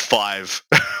 mate, with 5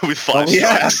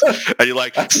 strikes. And you're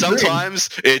like, that's sometimes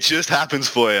it just happens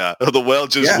for you. The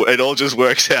world it all just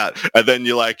works out. And then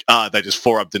you're like, they just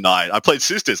 4-up denied. I played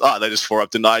Sisters. They just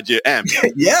 4-up denied your amp.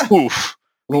 Yeah. Oof.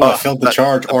 I felt the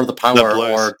charge or the power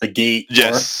or the gate.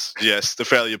 Yes, the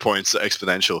failure points are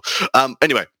exponential.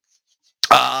 Anyway,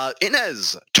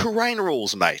 Inez, terrain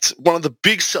rules, mate. One of the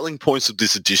big selling points of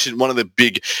this edition, one of the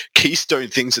big keystone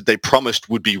things that they promised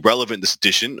would be relevant this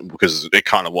edition, because it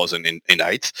kind of wasn't in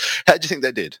 8th. How do you think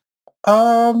they did?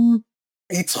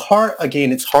 It's hard.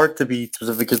 Again, it's hard to be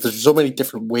specific because there's so many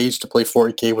different ways to play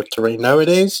 40k with terrain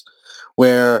nowadays,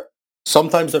 where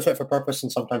sometimes they're fit for purpose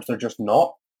and sometimes they're just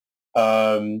not.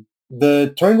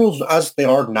 The terrain rules as they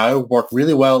are now work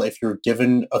really well if you're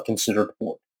given a considered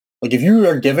board. Like if you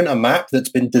are given a map that's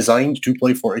been designed to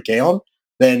play 40k on,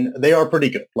 then they are pretty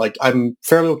good. Like I'm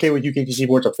fairly okay with UKTC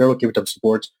boards. I'm fairly okay with WTC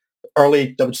boards.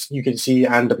 Early UKTC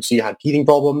and WTC had teething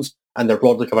problems. and they're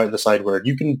broadly come out to the side where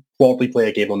you can broadly play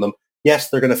a game on them. Yes,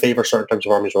 they're going to favor certain types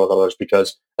of armies over others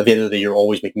because at the end of the day, you're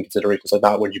always making considerations like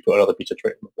that when you put another piece of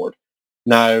terrain on the board.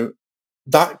 Now,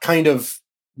 that kind of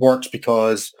works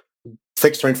because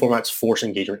fixed terrain formats force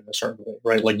engagement in a certain way,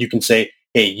 right? Like you can say,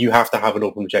 hey, you have to have an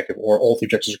open objective, or all three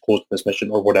objectives are closed in this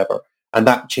mission, or whatever. And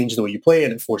that changes the way you play,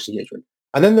 and it forces engagement.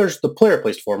 And then there's the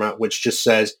player-placed format, which just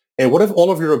says, hey, what if all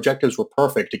of your objectives were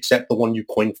perfect except the one you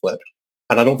coin flipped?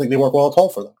 And I don't think they work well at all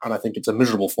for that. And I think it's a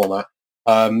miserable format.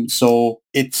 So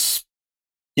it's,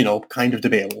 kind of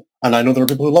debatable. And I know there are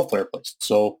people who love player-placed.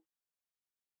 So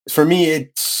for me,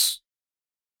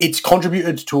 it's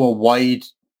contributed to a wide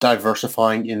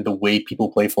diversifying in the way people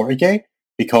play 40k,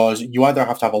 because you either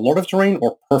have to have a lot of terrain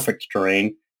or perfect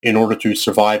terrain in order to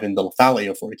survive in the lethality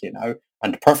of 40k now.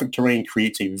 And perfect terrain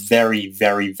creates a very,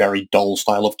 very, very dull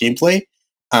style of gameplay,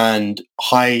 and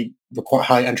high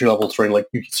entry-level terrain like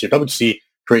UTC or WTC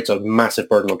creates a massive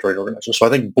burden on terrain organizers. So I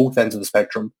think both ends of the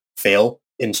spectrum fail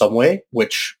in some way,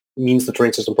 which means the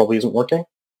terrain system probably isn't working.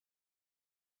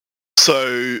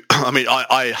 So,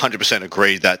 I 100%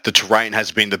 agree that the terrain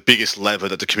has been the biggest lever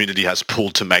that the community has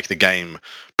pulled to make the game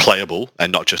playable,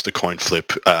 and not just the coin flip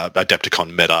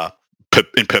Adepticon meta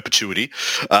in perpetuity.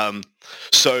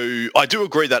 So I do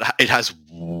agree that it has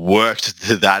worked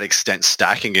to that extent,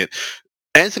 stacking it.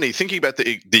 Anthony, thinking about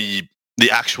the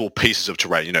actual pieces of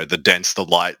terrain, the dense, the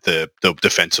light, the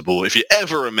defensible, if you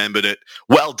ever remembered it,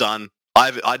 well done.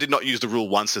 I did not use the rule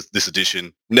once this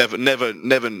edition. Never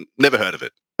heard of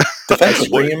it.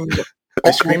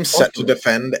 I scream set to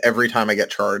defend every time I get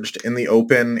charged in the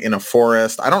open, in a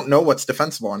forest. I don't know what's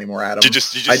defensible anymore, Adam. You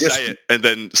just say it and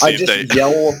then see I just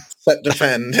yell set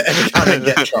defend every time I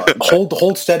get charged.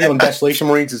 Hold steady on Desolation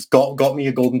Marines has got me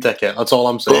a golden ticket. That's all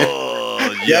I'm saying.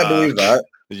 Oh, yeah, I believe that.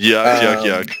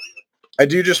 Yuck. I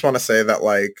do just want to say that,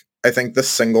 I think the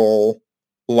single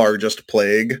largest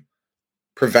plague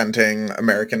preventing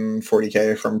American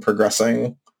 40k from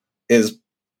progressing is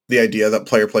the idea that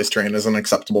player-placed terrain is an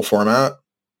acceptable format.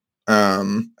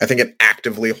 I think it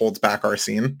actively holds back our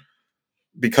scene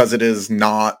because it is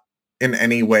not in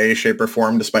any way, shape, or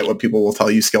form, despite what people will tell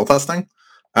you, skill testing.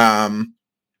 And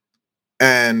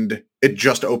it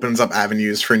just opens up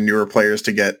avenues for newer players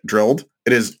to get drilled.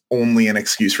 It is only an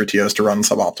excuse for TOs to run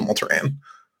suboptimal terrain.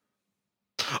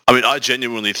 I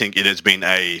genuinely think it has been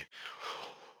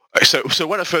So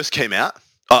when it first came out,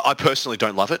 I personally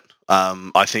don't love it.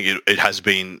 I think it has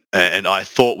been, and I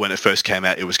thought when it first came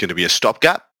out, it was going to be a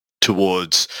stopgap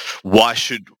towards why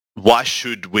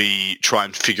should we try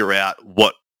and figure out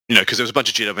what, because there was a bunch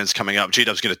of GW events coming up.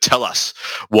 GW's going to tell us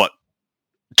what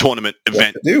tournament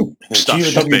event stuff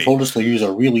should be. Told us to use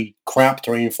a really crap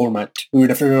terrain format too,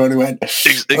 and everyone went,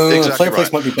 exactly player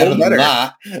place might be better than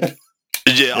that.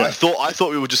 Yeah, I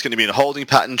thought we were just going to be in a holding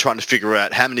pattern, trying to figure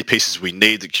out how many pieces we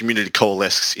need. The community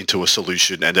coalesces into a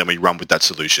solution, and then we run with that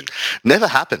solution. Never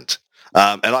happened.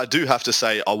 And I do have to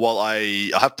say, while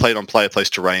I have played on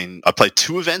player-placed terrain, I played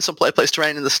 2 events on player-placed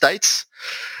terrain in the States.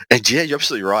 And yeah, you're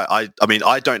absolutely right.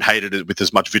 I don't hate it with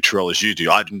as much vitriol as you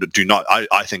do. I do not.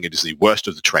 I think it is the worst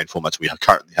of the terrain formats we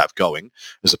currently have going,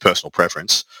 as a personal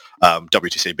preference.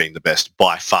 WTC being the best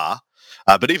by far.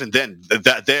 But even then,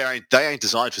 they ain't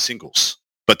designed for singles.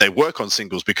 But they work on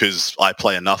singles because I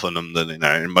play enough on them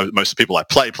that, most people I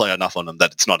play enough on them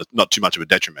that it's not too much of a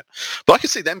detriment. But I can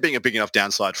see them being a big enough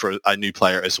downside for a new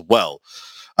player as well.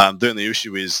 The only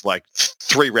issue is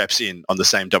 3 reps in on the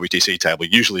same WTC table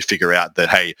usually figure out that,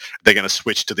 hey, they're going to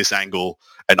switch to this angle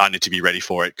and I need to be ready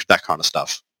for it, that kind of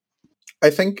stuff.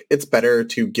 I think it's better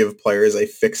to give players a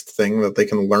fixed thing that they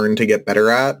can learn to get better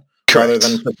at. Correct. Rather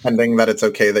than pretending that it's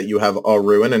okay that you have a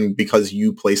ruin and because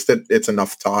you placed it, it's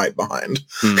enough to hide behind.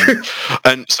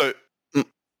 And so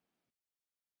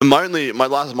my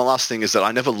last thing is that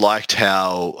I never liked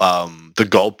how the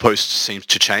goalpost seems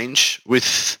to change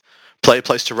with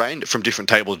player-placed terrain from different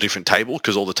table to different table,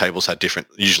 because all the tables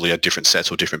usually had different sets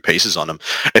or different pieces on them.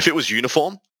 If it was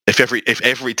uniform, if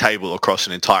every table across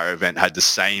an entire event had the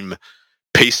same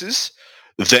pieces,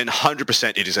 then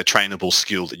 100% it is a trainable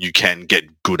skill that you can get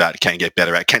good at, can get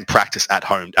better at, can practice at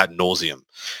home ad nauseum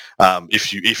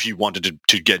if you wanted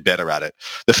to get better at it.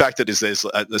 The fact that there's,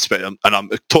 and I'm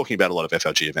talking about a lot of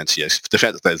FLG events here, the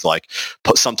fact that there's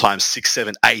sometimes 6,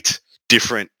 7, 8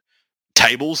 different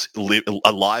tables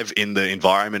alive in the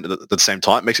environment at the same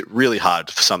time makes it really hard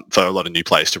for a lot of new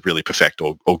players to really perfect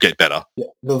or get better. Yeah.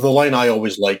 The line I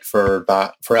always like for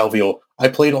LVO, I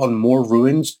played on more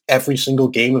ruins every single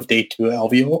game of day 2 at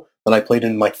LVO than I played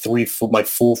in my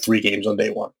full 3 games on day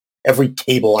 1. Every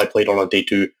table I played on day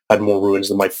 2 had more ruins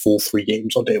than my full 3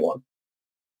 games on day 1.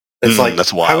 It's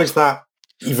that's wild. How is that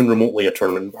even remotely a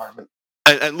tournament environment?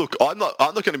 And look, I'm not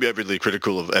going to be overly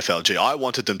critical of FLG. I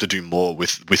wanted them to do more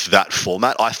with that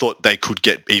format. I thought they could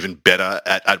get even better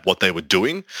at what they were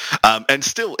doing. And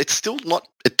still, it's still not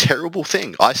a terrible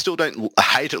thing. I still don't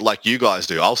hate it like you guys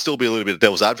do. I'll still be a little bit of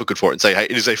devil's advocate for it and say, hey,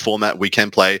 it is a format we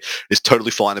can play. It's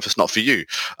totally fine if it's not for you.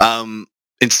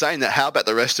 In saying that, how about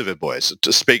the rest of it, boys?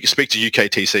 Just speak to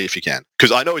UKTC if you can,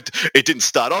 because I know it didn't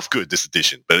start off good, this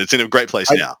edition, but it's in a great place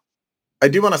now. I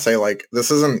do want to say, like,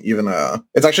 this isn't even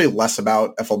it's actually less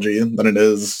about FLG than it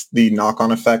is the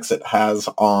knock-on effects it has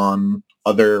on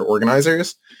other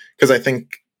organizers, because I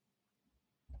think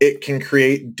it can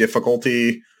create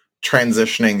difficulty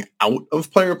transitioning out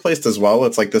of player placed as well.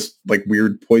 It's like this, like,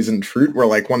 weird poisoned fruit where,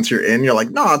 like, once you're in, you're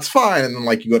like, no, it's fine. And then,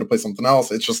 like, you go to play something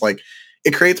else. It's just, like,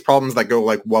 it creates problems that go,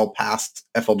 like, well past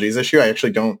FLG's issue. I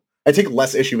take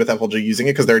less issue with FLG using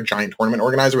it because they're a giant tournament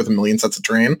organizer with a million sets of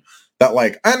terrain. That,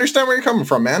 like, I understand where you're coming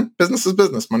from, man. Business is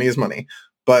business. Money is money.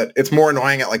 But it's more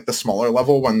annoying at, like, the smaller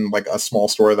level when, like, a small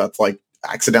store that's, like,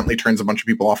 accidentally turns a bunch of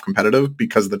people off competitive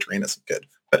because the terrain isn't good.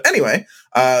 But anyway,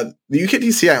 the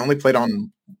UKTC I only played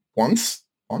on once.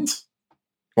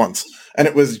 And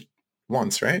it was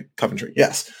once, right? Coventry,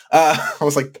 yes. I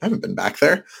was like, I haven't been back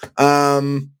there.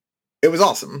 It was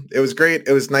awesome. It was great.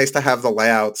 It was nice to have the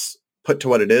layouts put to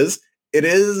what it is. It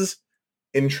is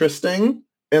interesting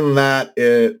in that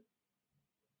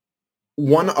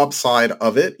one upside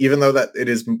of it, even though that it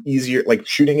is easier, like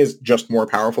shooting is just more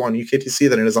powerful on UKTC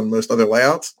than it is on most other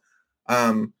layouts.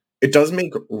 It does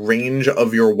make range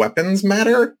of your weapons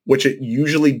matter, which it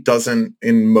usually doesn't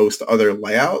in most other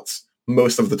layouts,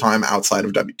 most of the time outside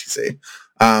of WTC.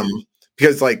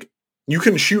 Because, like, you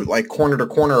can shoot, like, corner to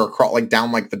corner or like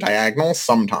down, like, the diagonal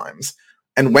sometimes.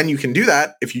 And when you can do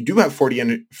that, if you do have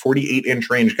 48-inch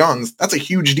range guns, that's a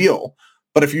huge deal.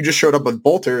 But if you just showed up with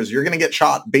bolters, you're going to get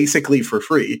shot basically for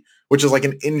free, which is, like,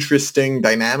 an interesting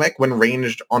dynamic when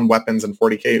ranged on weapons in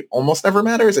 40K almost never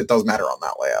matters. It does matter on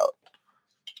that layout.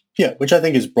 Yeah, which I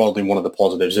think is broadly one of the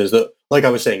positives, is that, like I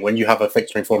was saying, when you have a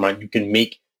fixed terrain format, you can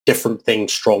make different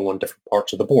things strong on different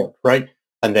parts of the board, right?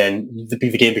 And then the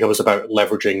game becomes about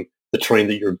leveraging the terrain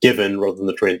that you're given rather than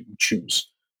the terrain that you choose.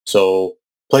 So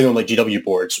playing on, like, GW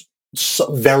boards,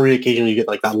 very occasionally you get,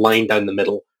 like, that line down the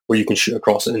middle where you can shoot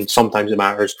across it, and sometimes it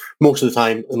matters. Most of the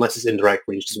time, unless it's indirect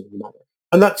range, doesn't really matter.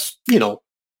 And that's,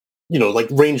 like,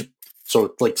 range,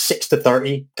 so like 6 to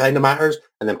 30 kind of matters,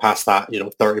 and then past that,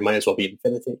 30 might as well be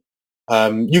infinity.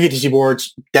 UKTC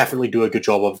boards definitely do a good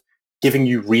job of giving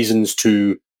you reasons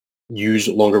to use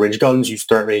longer range guns, use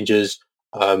threat ranges,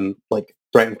 like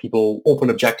threaten people. Open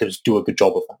objectives do a good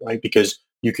job of that, right? Because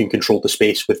you can control the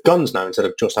space with guns now instead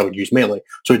of just how would use melee.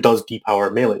 So it does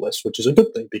depower melee lists, which is a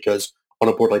good thing, because on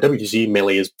a board like WTC,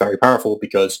 melee is very powerful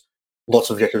because lots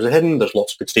of objectives are hidden, there's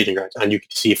lots of good staging grounds, and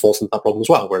UKTC falls into that problem as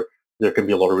well, where there can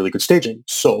be a lot of really good staging.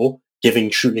 So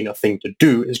giving shooting a thing to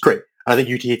do is great. And I think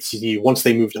UKTC, once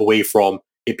they moved away from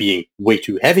it being way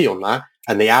too heavy on that,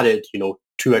 and they added,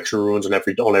 2 extra runes on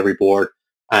every board,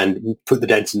 and put the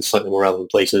dents in slightly more relevant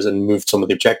places, and moved some of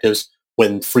the objectives.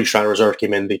 When Free Strat Reserve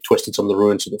came in, they twisted some of the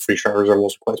runes so that Free Strat Reserve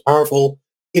wasn't quite as powerful.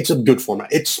 It's a good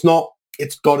format. It's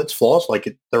got its flaws.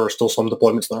 Like, there are still some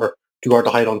deployments that are too hard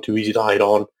to hide on, too easy to hide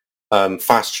on.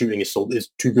 Fast shooting is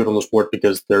too good on this board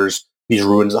because there's these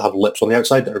ruins that have lips on the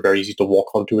outside that are very easy to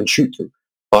walk onto and shoot through.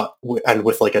 But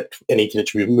with like an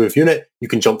 18-inch move unit, you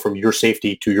can jump from your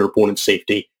safety to your opponent's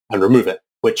safety and remove it,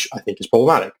 which I think is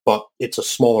problematic. But it's a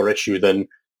smaller issue than,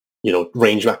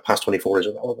 range back past 24 is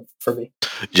irrelevant for me.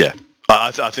 Yeah.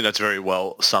 I think that's very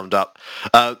well summed up.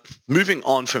 Moving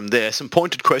on from there, some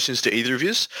pointed questions to either of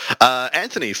you.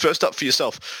 Anthony, first up for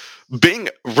yourself. Being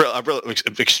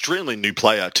an extremely new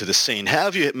player to the scene, how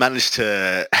have you managed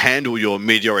to handle your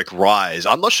meteoric rise?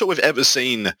 I'm not sure we've ever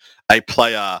seen a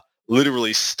player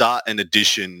literally start an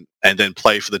edition and then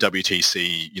play for the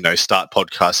WTC, start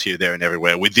podcasts here, there, and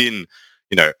everywhere within,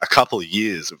 a couple of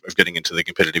years of getting into the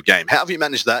competitive game. How have you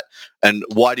managed that, and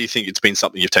why do you think it's been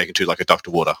something you've taken to like a duck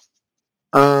to water?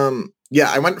 Yeah,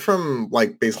 I went from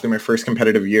like basically my first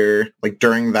competitive year, like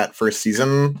during that first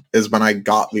season is when I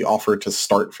got the offer to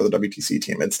start for the WTC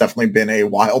team. It's definitely been a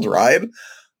wild ride.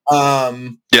 Yeah,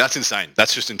 that's insane.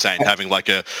 That's just insane having like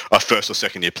a first or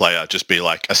second year player just be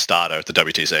like a starter at the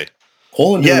WTC.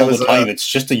 Poland all the time. It's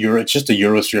just a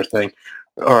Eurosphere thing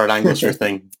or an Anglosphere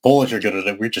thing. Polish are good at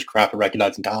it. We're just crap at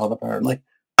recognizing talent, apparently.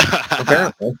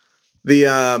 Apparently,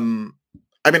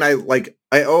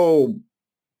 I owe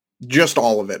just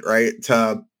all of it, right,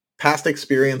 to past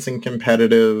experience in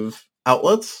competitive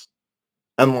outlets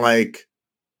and like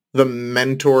the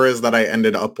mentors that I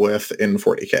ended up with in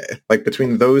 40K. Like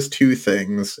between those two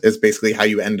things is basically how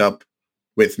you end up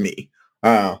with me.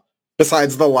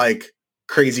 Besides the like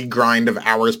crazy grind of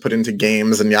hours put into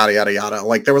games and yada, yada, yada.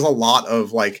 Like, there was a lot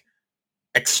of, like,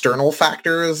 external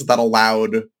factors that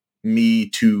allowed me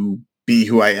to be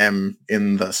who I am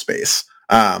in the space.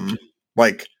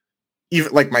 Like,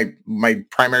 even like my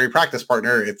primary practice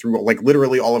partner through like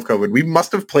literally all of COVID, we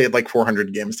must have played like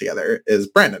 400 games together, is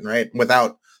Brandon, right?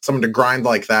 Without someone to grind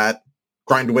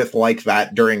with like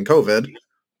that during COVID,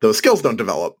 those skills don't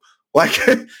develop. Like,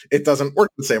 it doesn't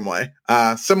work the same way.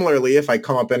 Similarly, if I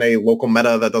come up in a local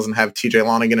meta that doesn't have TJ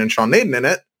Lonigan and Sean Naden in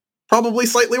it, probably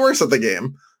slightly worse at the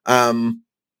game.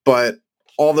 But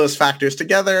all those factors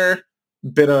together,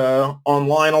 bit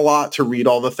online a lot to read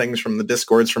all the things from the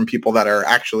Discords from people that are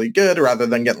actually good rather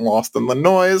than getting lost in the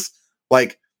noise.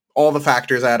 Like, all the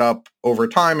factors add up over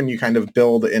time and you kind of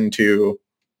build into,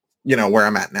 where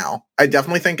I'm at now. I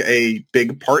definitely think a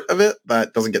big part of it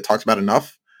that doesn't get talked about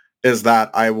enough is that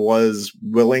I was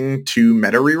willing to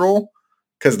meta reroll,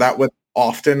 because that would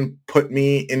often put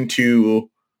me into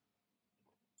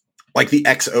like the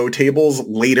XO tables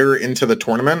later into the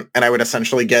tournament, and I would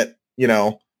essentially get,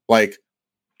 I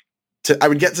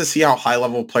would get to see how high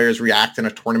level players react in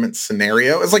a tournament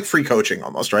scenario. It's like free coaching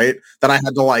almost, right? That I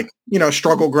had to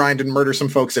struggle, grind, and murder some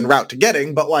folks en route to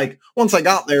getting. But like, once I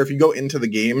got there, if you go into the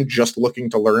game just looking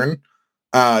to learn,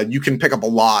 you can pick up a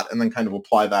lot and then kind of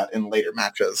apply that in later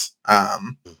matches.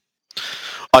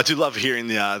 I do love hearing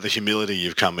the humility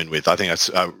you've come in with. I think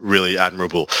that's really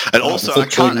admirable. And also, I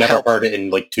can't never heard it in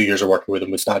like 2 years of working with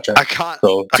him with StatCheck. I can't.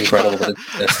 So it's incredible that it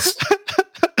exists.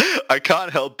 I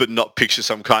can't help but not picture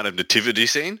some kind of nativity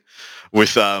scene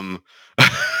with with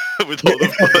all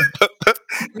the.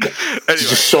 Anyway,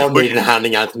 just Sean Naden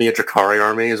handing Anthony a Drakari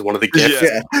army is one of the gifts.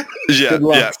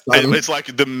 Yeah. It's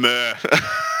like the myrrh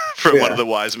from one of the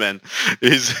wise men.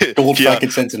 Is gold,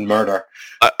 frankincense, and murder.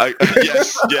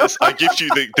 Yes. I gift you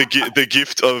the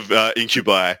gift of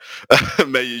incubi.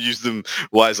 May you use them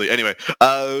wisely. Anyway,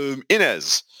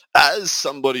 Inez, as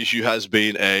somebody who has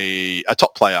been a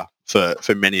top player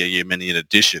for many a year, many an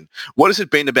edition, what has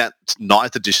it been about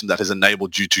 9th edition that has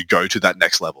enabled you to go to that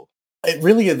next level? It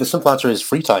really, the simple answer is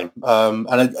free time.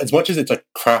 And as much as it's a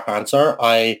crap answer,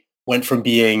 I went from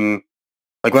being,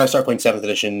 like when I started playing 7th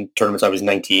edition tournaments, I was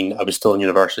 19, I was still in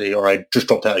university, or I just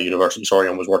dropped out of university,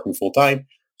 and was working full time,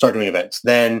 started doing events.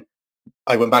 Then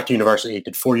I went back to university,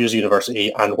 did 4 years of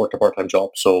university and worked a part-time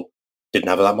job, so didn't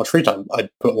have that much free time. I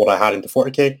put what I had into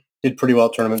 40k, did pretty well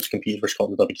at tournaments, competed for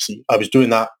Scotland WTC. I was doing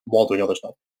that while doing other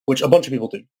stuff, which a bunch of people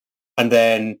do. And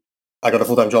then I got a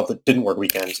full-time job that didn't work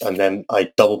weekends, and then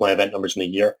I doubled my event numbers in a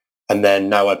year. And then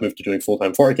now I've moved to doing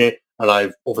full-time 40k, and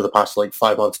I've, over the past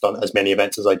 5 months, done as many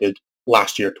events as I did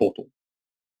last year total.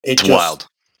 It's wild.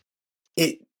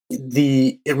 It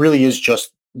really is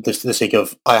just the sake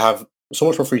of, I have so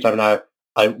much more free time now.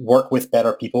 I work with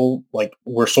better people. Like,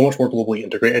 we're so much more globally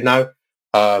integrated now.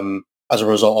 As a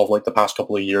result of the past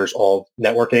couple of years of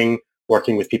networking,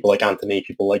 working with people like Anthony,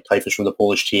 people like Typhus from the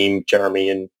Polish team, Jeremy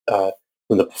and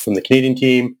from the Canadian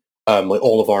team,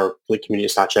 all of our community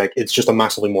at StatCheck. It's just a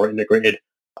massively more integrated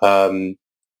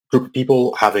group of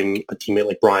people. Having a teammate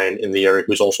like Brian in the area,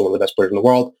 who's also one of the best players in the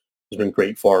world, has been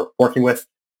great for working with.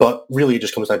 But really, it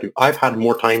just comes down to, I've had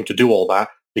more time to do all that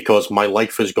because my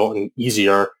life has gotten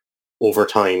easier over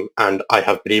time, and I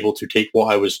have been able to take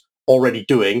what I was already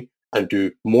doing and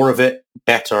do more of it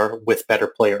better with better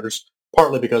players,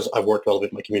 partly because I've worked well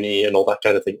with my community and all that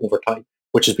kind of thing over time,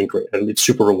 which has been great. And it's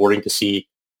super rewarding to see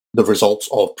the results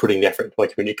of putting the effort into my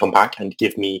community come back and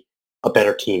give me a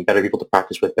better team, better people to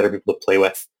practice with, better people to play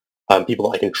with, people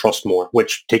that I can trust more,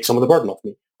 which takes some of the burden off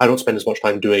me. I don't spend as much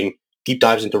time doing deep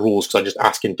dives into rules because I just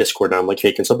ask in Discord now. I'm like,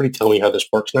 hey, can somebody tell me how this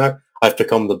works now? I've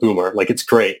become the boomer. It's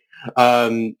great.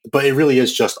 But it really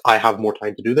is just, I have more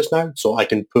time to do this now, so I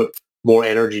can put more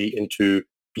energy into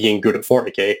being good at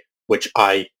 40k, which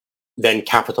I then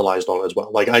capitalized on as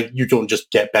well. You don't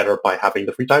just get better by having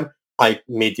the free time. I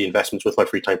made the investments with my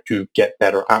free time to get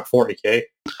better at 40k,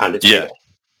 and it's paid off.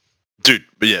 Dude,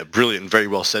 brilliant. Very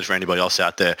well said for anybody else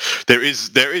out there. There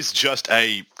is just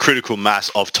a critical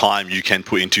mass of time you can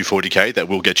put into 40k that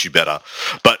will get you better.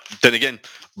 But then again,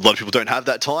 a lot of people don't have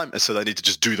that time, and so they need to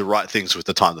just do the right things with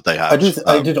the time that they have.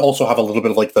 I did also have a little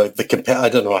bit of I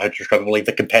don't know how to describe it,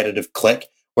 the competitive click,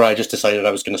 where I just decided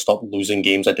I was going to stop losing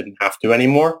games I didn't have to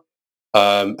anymore.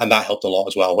 And that helped a lot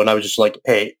as well. When I was just like,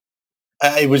 hey,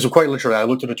 it was quite literally, I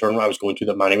looked at the tournament I was going to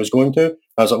that Manny was going to.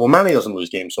 I was like, well, Manny doesn't lose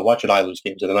games, so why should I lose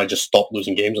games? And then I just stopped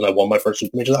losing games, and I won my first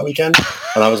Super Major that weekend.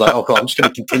 And I was like, oh, God, I'm just going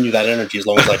to continue that energy as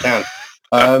long as I can.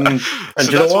 And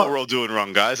so that's what we're all doing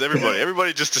wrong, guys.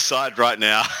 Everybody just decide right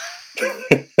now.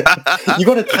 You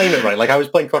got to time it right. I was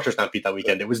playing Crusher Stampede that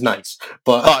weekend. It was nice.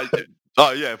 But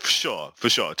Oh yeah, for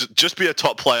sure. Just be a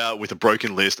top player with a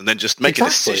broken list, and then just make a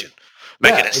decision.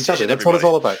 Make a decision. Exactly. That's everybody. what it's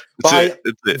all about. That's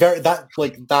it.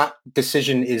 That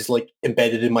decision is like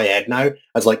embedded in my head now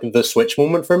as like the switch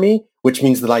moment for me, which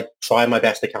means that I try my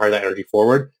best to carry that energy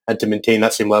forward and to maintain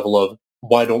that same level of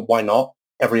why not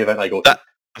every event I go to,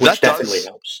 which definitely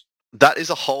helps. That is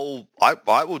a whole.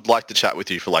 I would like to chat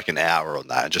with you for like an hour on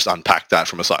that and just unpack that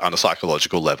from on a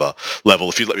psychological level.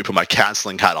 If you let me put my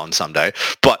counselling hat on someday.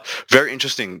 But very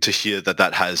interesting to hear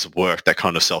that has worked. That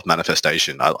kind of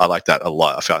self-manifestation. I like that a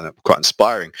lot. I found that quite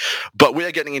inspiring. But we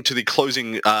are getting into the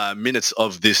closing minutes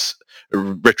of this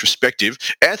retrospective.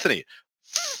 Anthony,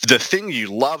 the thing you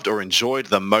loved or enjoyed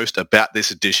the most about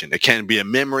this edition. It can be a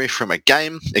memory from a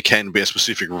game. It can be a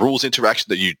specific rules interaction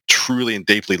that you truly and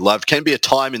deeply loved. It can be a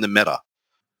time in the meta.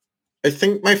 I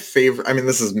think my favorite, I mean,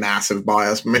 this is massive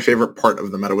bias, but my favorite part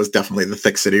of the meta was definitely the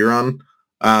Thick City run.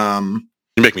 You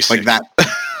make me sick. Like that.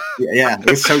 Yeah, it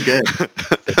was so good.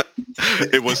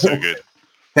 It was so good.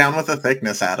 Down with the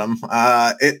thickness, Adam.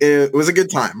 It was a good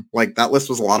time. Like, that list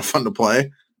was a lot of fun to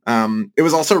play. It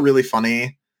was also really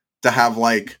funny to have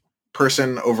like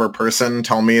person over person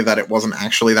tell me that it wasn't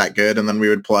actually that good, and then we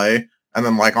would play, and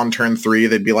then like on turn 3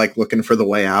 they'd be like looking for the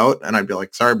way out, and I'd be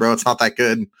like, sorry bro, it's not that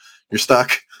good, you're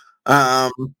stuck.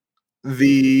 I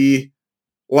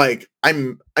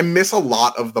miss a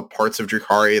lot of the parts of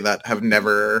Drukhari that have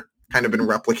never kind of been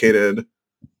replicated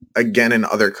again in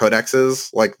other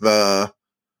codexes, like the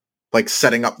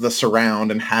setting up the surround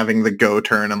and having the go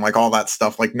turn and like all that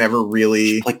stuff, like never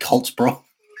really like cults, bro.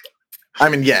 I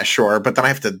mean, yeah, sure, but then I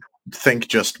have to think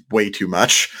just way too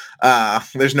much.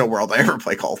 There's no world I ever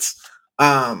play cults.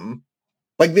 Like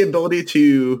the ability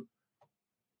to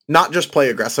not just play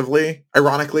aggressively.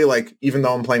 Ironically, like even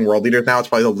though I'm playing World Leaders now, it's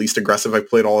probably the least aggressive I've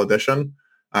played all edition,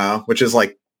 which is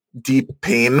like deep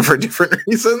pain for different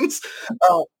reasons.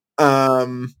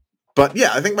 But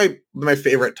yeah, I think my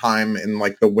favorite time in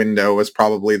like the window was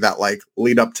probably that like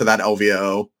lead up to that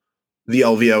LVO. The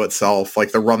LVO itself,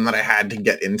 like the run that I had to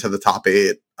get into the top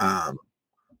 8,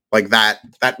 like that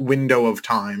window of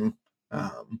time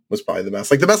was probably the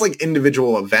best. Like the best like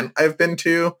individual event I've been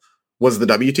to was the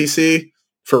WTC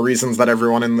for reasons that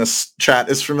everyone in this chat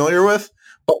is familiar with.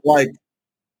 But like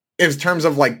in terms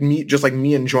of like me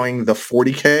enjoying the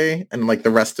 40K and like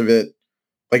the rest of it,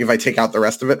 like if I take out the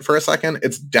rest of it for a second,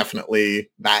 it's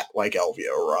definitely that like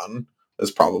LVO run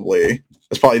is probably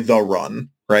the run,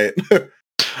 right?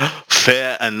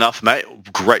 Fair enough, mate.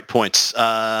 Great points.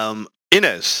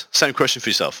 Inez, same question for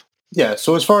yourself. Yeah,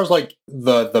 so as far as like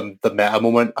the meta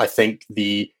moment, I think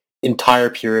the entire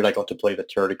period I got to play the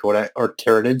Tyranid Codex or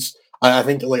Tyranids. I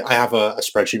think like I have a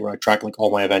spreadsheet where I track like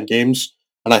all my event games,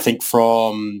 and I think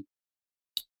from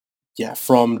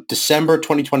December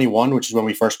 2021, which is when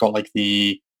we first got like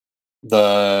the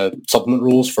supplement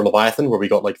rules for Leviathan, where we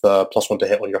got like the +1 to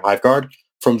hit on your Hive Guard.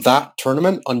 From that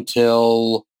tournament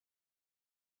until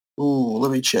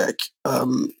let me check.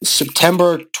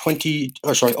 October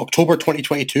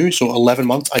 2022, so 11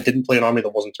 months, I didn't play an army that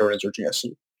wasn't Tyranids or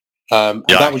GSC. And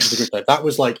that was just a good time. That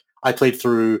was like, I played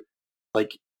through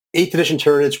like 8th edition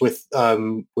Tyranids with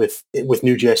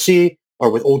new GSC,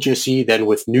 or with old GSC, then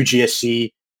with new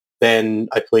GSC, then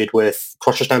I played with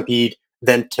Crusher Stampede,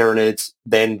 then Tyranids,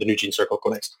 then the new Gene Circle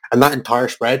Codex. And that entire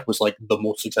spread was like the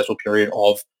most successful period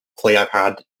of play I've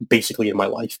had basically in my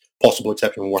life, possible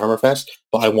exception from Warhammer Fest.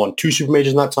 But I won 2 Super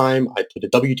Majors in that time. I played a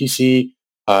WTC.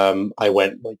 I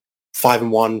went like 5-1,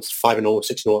 5-0,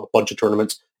 6-0, a bunch of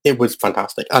tournaments. It was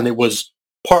fantastic. And it was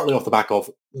partly off the back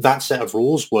of that set of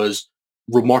rules was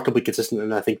remarkably consistent.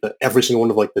 And I think that every single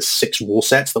one of like the 6 rule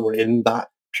sets that were in that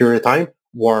period of time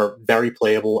were very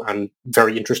playable and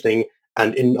very interesting,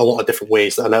 and in a lot of different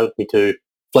ways that allowed me to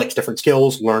flex different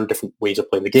skills, learn different ways of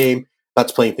playing the game.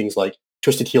 That's playing things like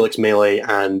Twisted Helix Melee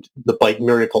and the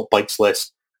Myriad Cult Bikes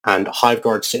list, and Hive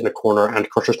Guard sit in a corner, and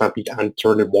Crusher Stampede and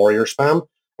Tyranid Warrior spam.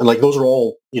 And like those are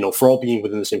all, for all being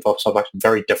within the same sub-faction,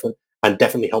 very different, and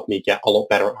definitely helped me get a lot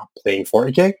better at playing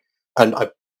 40K. And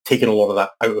I've taken a lot of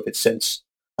that out of it since.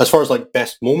 As far as like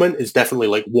best moment is definitely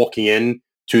like walking in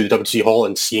to the WTC Hall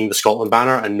and seeing the Scotland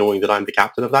banner and knowing that I'm the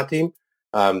captain of that team.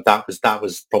 That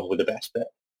was probably the best bit.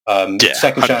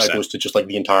 Second 100%. Shout out goes to just like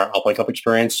the entire Alpine Cup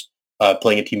experience.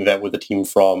 Playing a team event with a team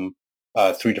from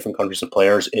 3 different countries of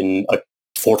players in a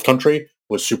 4th country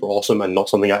was super awesome, and not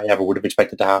something I ever would have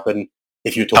expected to happen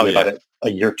if you told me about it a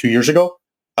year, 2 years ago.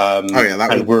 And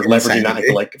we're leveraging that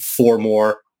into like 4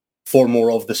 more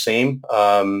of the same.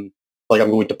 Like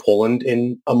I'm going to Poland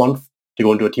in a month to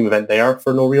go and do a team event there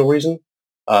for no real reason.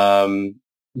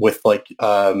 With like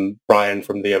Brian, my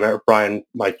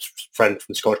friend from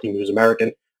the Scottish team who's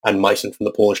American, and Meissen from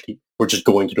the Polish team. We're just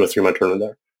going to do a 3-man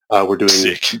tournament there. We're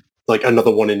doing like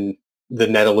another one in the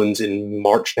Netherlands in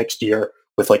March next year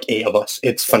with like 8 of us.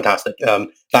 It's fantastic.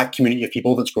 That community of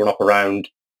people that's grown up around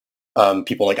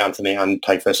people like Anthony and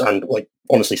Typhus and like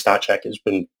honestly StatCheck has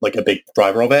been like a big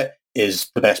driver of it,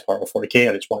 is the best part of 40k,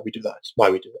 and it's why we do that. It's why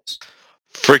we do this.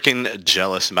 Freaking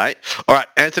jealous, mate. All right,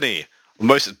 Anthony,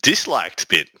 most disliked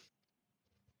bit.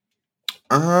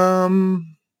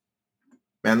 Man,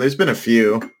 there's been a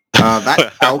few.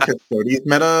 That Cal Custodies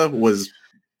meta was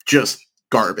just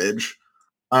garbage.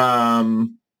 The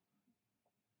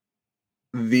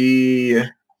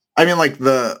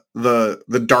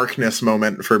darkness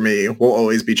moment for me will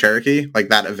always be Cherokee. Like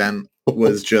that event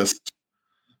was just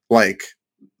like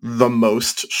the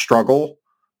most struggle.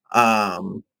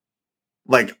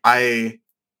 Like I,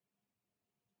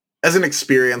 as an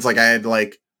experience, like I had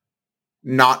like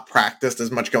not practiced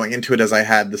as much going into it as I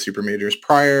had the super majors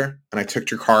prior, and I took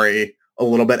Drakari a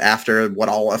little bit after what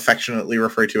I'll affectionately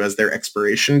refer to as their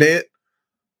expiration date.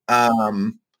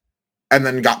 And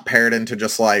then got paired into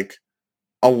just like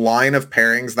a line of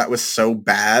pairings that was so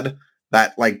bad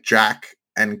that like Jack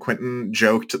and Quentin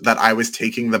joked that I was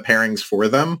taking the pairings for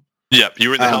them. Yep, you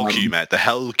were in the hell queue, Matt. The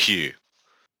hell queue.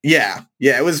 Yeah,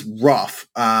 it was rough.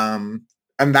 And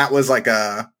that was like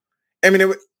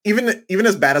even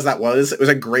as bad as that was, it was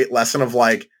a great lesson of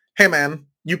like, hey man,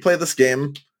 you play this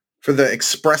game for the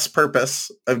express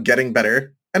purpose of getting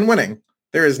better and winning.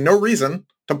 There is no reason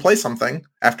to play something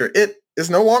after it is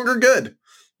no longer good.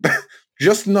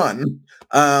 Just none.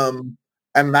 And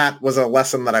that was a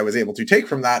lesson that I was able to take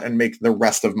from that and make the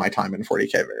rest of my time in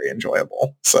 40k very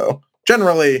enjoyable. So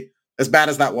generally, as bad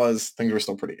as that was, things were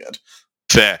still pretty good.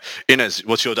 Fair. Inez,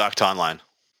 what's your dark timeline?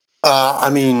 I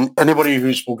mean, anybody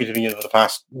who's spoken to me over the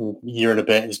past year and a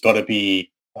bit has got to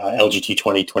be LGT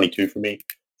 2022 for me.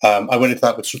 I went into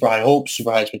that with super high hopes,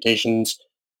 super high expectations.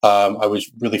 I was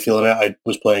really feeling it. I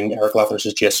was playing Eric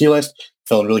Lathers' GSC list,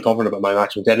 feeling really confident about my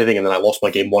match with anything, and then I lost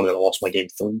my game 1 and I lost my game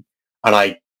 3. And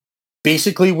I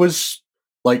basically was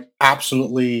like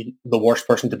absolutely the worst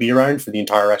person to be around for the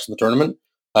entire rest of the tournament.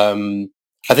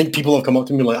 I think people have come up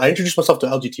to me like, I introduced myself to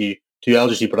LGT,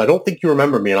 but I don't think you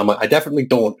remember me. And I'm like, I definitely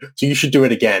don't. So you should do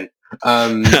it again.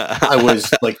 I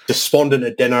was like despondent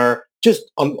at dinner, just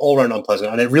all around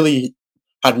unpleasant. And it really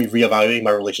had me reevaluating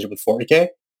my relationship with 40k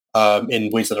in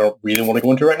ways that I don't really want to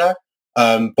go into right now.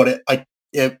 But I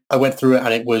went through it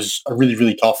and it was a really,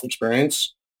 really tough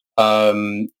experience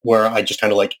where I just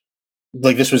kind of like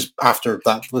this was after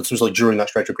that. This was like during that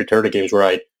stretch of Craterda games where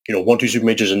I, won 2 super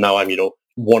majors and now I'm,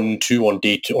 1-2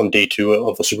 on day 2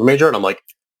 of the super major. And I'm like,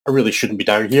 I really shouldn't be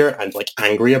down here and like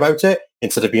angry about it.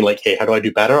 Instead of being like, hey, how do I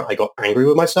do better? I got angry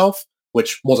with myself,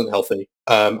 which wasn't healthy.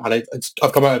 And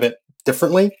I've come out of it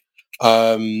differently.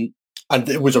 And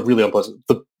it was a really unpleasant.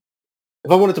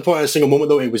 If I wanted to point out a single moment,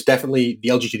 though, it was definitely the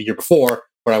LGT the year before,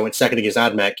 where I went second against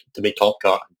Admech to make Top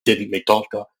Cut. Didn't make Top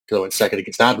Cut because I went second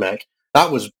against Admech.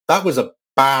 That was a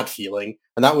bad feeling,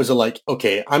 and that was a like,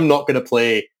 okay, I'm not going to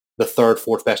play the 3rd,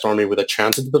 4th best army with a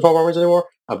chance at the top armies anymore.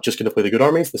 I'm just going to play the good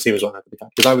armies, the same as what happened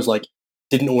because I was like,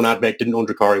 didn't own Admech, didn't own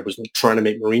Drakari, was like trying to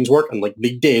make Marines work, and like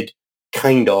they did,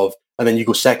 kind of. And then you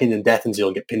go second in Death and Zeal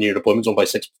and get pinned in your deployment zone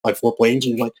by 4 planes,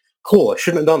 and you're like, cool, I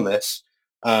shouldn't have done this.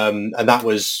 And that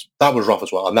was rough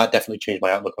as well, and that definitely changed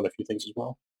my outlook on a few things as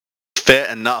well. Fair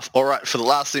enough. All right, for the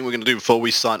last thing we're going to do before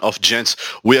we sign off, gents,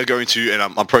 we are going to, and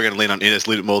I'm probably going to lean on Inez a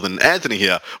little bit more than Anthony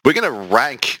here, we're going to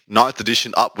rank 9th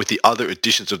edition up with the other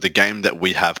editions of the game that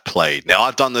we have played. Now,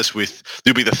 I've done this with,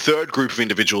 there'll be the 3rd group of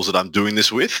individuals that I'm doing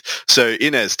this with. So,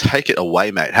 Inez, take it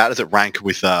away, mate. How does it rank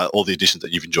with all the editions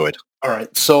that you've enjoyed? All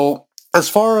right, so as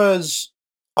far as,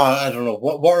 I don't know,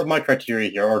 what are my criteria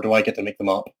here, or do I get to make them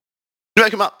up? You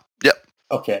make them up. Yep.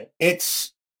 Okay,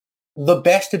 it's the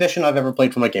best edition I've ever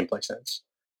played for my gameplay sense.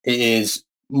 It is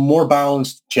more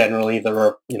balanced generally. There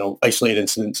are, isolated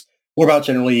incidents. More balanced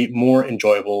generally, more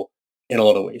enjoyable in a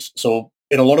lot of ways. So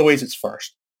in a lot of ways, it's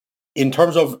first. In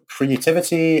terms of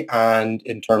creativity and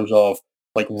in terms of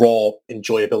like raw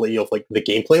enjoyability of like the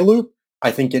gameplay loop,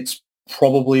 I think it's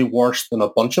probably worse than a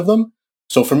bunch of them.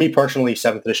 So for me personally,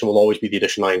 7th edition will always be the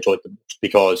edition I enjoyed the most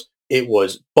because it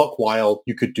was buck wild.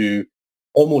 You could do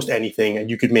almost anything and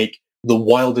you could make the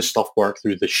wildest stuff work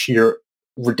through the sheer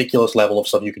ridiculous level of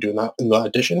stuff you could do in that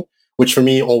edition, which for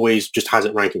me always just has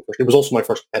it ranking first. It was also my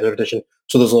first competitive edition,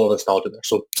 so there's a lot of nostalgia there.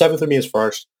 So 7th for me is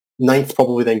first, 9th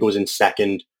probably then goes in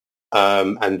second,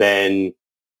 and then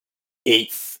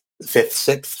 8th, 5th,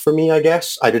 6th for me, I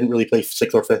guess. I didn't really play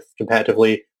 6th or 5th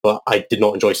competitively, but I did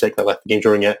not enjoy 6th. I left the game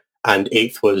during it, and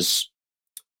 8th was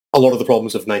a lot of the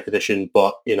problems of 9th edition,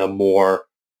 but in a more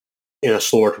in a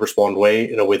slower to respond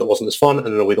way, in a way that wasn't as fun, and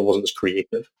in a way that wasn't as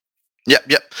creative.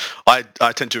 Yep. I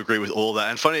tend to agree with all that.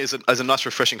 And funny, as a nice,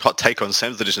 refreshing hot take on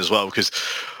 7th edition as well, because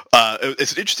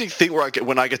it's an interesting thing where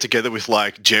when I get together with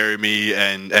like Jeremy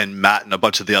and Matt and a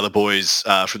bunch of the other boys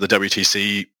from the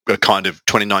WTC kind of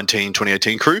 2019,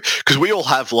 2018 crew, because we all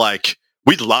have like,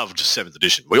 we loved 7th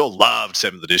edition. We all loved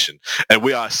 7th edition. And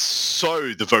we are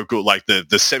so the vocal, like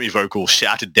the semi-vocal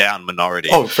shouted down minority.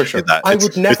 Oh, for sure. I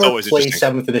would never play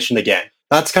 7th edition again.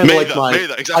 That's kind of like my...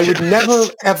 Exactly. I would never,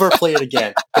 ever play it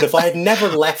again. But if I had never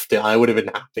left it, I would have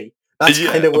been happy. That's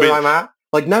kind of where I'm at.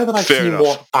 Like, now that I've seen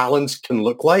what balance can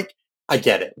look like, I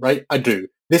get it, right? I do.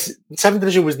 This 7th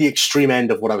edition was the extreme end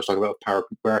of what I was talking about with Power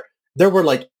Group, where there were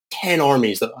like 10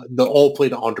 armies that all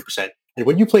played 100%. And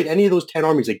when you played any of those 10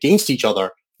 armies against each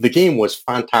other, the game was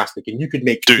fantastic. And you could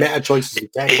make meta choices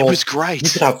and deck calls. It was great. You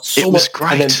could have so much.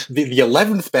 Great. And then the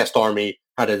 11th best army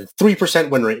had a 3%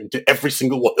 win rate into every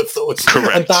single one of those.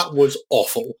 Correct. And that was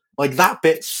awful. Like, that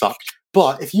bit sucked.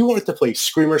 But if you wanted to play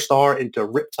Screamer Star into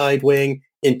Riptide Wing,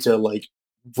 into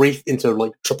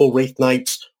triple Wraith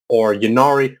Knights or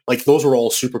Yanari, like, those were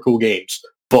all super cool games.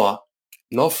 But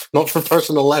not for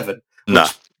Person 11. Nah,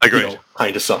 agreed.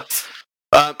 Kind of sucks.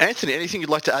 Anthony, anything you'd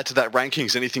like to add to that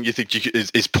rankings? Anything you think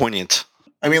is poignant?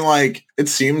 I mean, like, it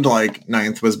seemed like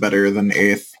 9th was better than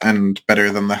 8th and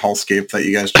better than the hellscape that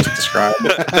you guys just described.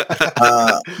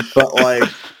 But, like,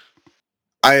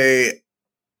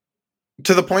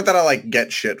 to the point that I, like,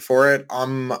 get shit for it,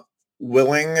 I'm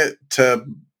willing to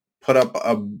put up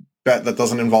a bet that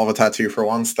doesn't involve a tattoo for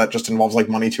once, that just involves, like,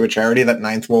 money to a charity, that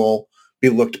 9th will be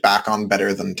looked back on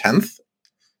better than 10th.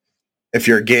 If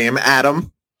you're game,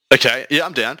 Adam. Okay, yeah,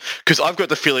 I'm down. Because I've got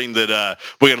the feeling that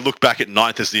we're going to look back at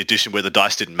 9th as the edition where the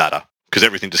dice didn't matter. Because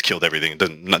everything just killed everything.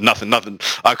 Nothing.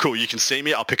 Cool, you can see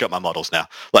me. I'll pick up my models now.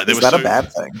 Like, is that a bad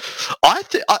thing? I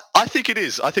think it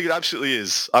is. I think it absolutely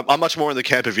is. I'm much more in the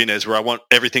camp of Inez, where I want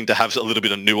everything to have a little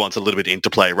bit of nuance, a little bit of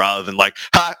interplay, rather than like,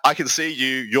 ha, I can see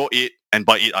you, you're it, and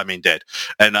by it, I mean dead.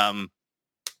 And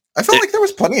I felt like there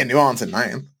was plenty of nuance in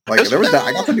 9th. Like, there was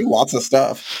I got to do lots of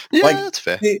stuff. Yeah, like, that's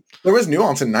fair. There was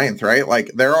nuance in 9th, right?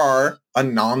 Like, there are a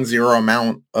non-zero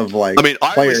amount of, like, I mean,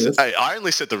 players. I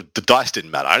only said the dice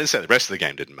didn't matter. I didn't say the rest of the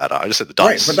game didn't matter. I just said the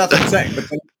dice. Right, but that's what I'm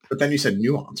saying. But then you said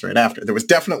nuance right after. There was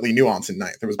definitely nuance in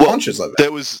 9th. There was bunches of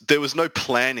it. There was no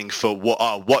planning for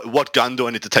what gun do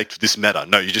I need to take for this meta.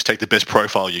 No, you just take the best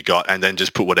profile you got and then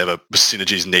just put whatever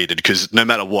synergies needed, because no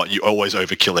matter what, you always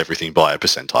overkill everything by a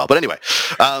percentile. But anyway,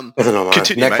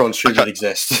 continue, Necrons sure did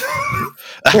exist.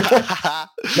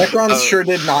 Necrons sure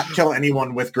did not kill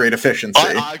anyone with great efficiency.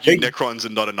 I argue Necrons are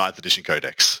not a 9th edition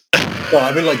codex. Well,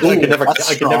 I mean, like, I could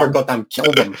never goddamn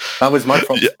kill them. That was my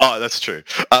problem. Yeah, oh, that's true.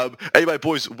 Anyway,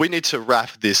 boys, we need to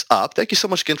wrap this up. Thank you so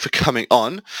much again for coming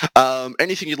on.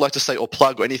 Anything you'd like to say or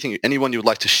plug, or anyone you would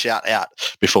like to shout out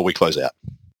before we close out?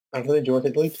 Anthony, do you want to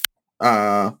take the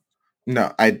lead?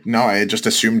 No, I just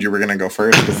assumed you were going to go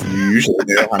first, because you usually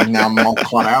do, and now I'm all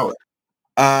caught out.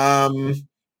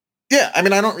 Yeah, I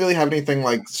mean, I don't really have anything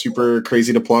like super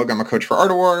crazy to plug. I'm a coach for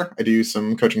AOWdu. I do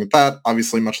some coaching with that.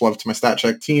 Obviously, much love to my stat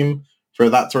check team for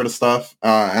that sort of stuff,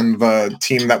 and the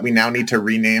team that we now need to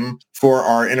rename for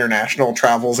our international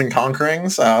travels and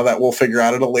conquerings that we'll figure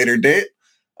out at a later date.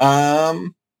 Yeah,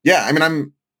 I mean,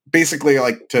 I'm basically,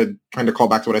 like, to kind of call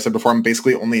back to what I said before, I'm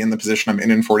basically only in the position I'm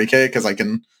in 40K because I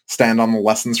can stand on the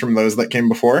lessons from those that came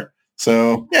before.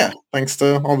 So, yeah, thanks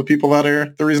to all the people that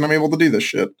are the reason I'm able to do this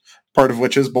shit. Part of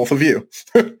which is both of you.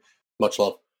 Much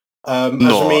love.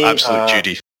 No, me, absolute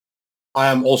duty. I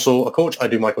am also a coach. I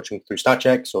do my coaching through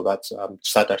StatCheck, so that's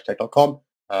stat-check.com.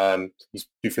 Please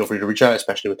do feel free to reach out,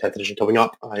 especially with 10th edition coming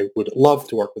up. I would love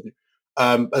to work with you.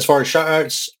 As far as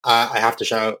shout-outs, I have to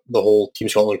shout out the whole Team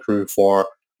Scotland crew for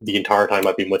the entire time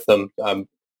I've been with them.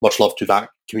 Much love to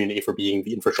that community for being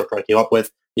the infrastructure I came up with,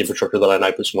 the infrastructure that I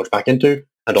now put so much back into,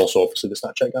 and also obviously the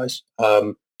StatCheck guys.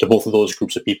 To both of those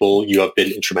groups of people, you have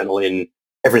been instrumental in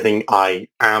everything I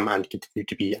am and continue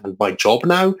to be and my job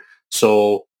now.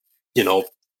 So,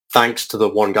 thanks to the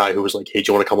one guy who was like, hey, do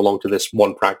you want to come along to this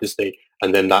one practice day?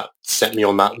 And then that set me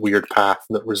on that weird path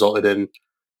that resulted in,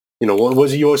 what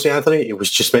was it you always say, Anthony? It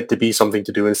was just meant to be something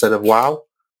to do instead of WoW.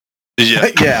 Yeah.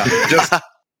 Yeah.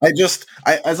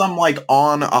 As I'm like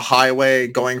on a highway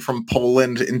going from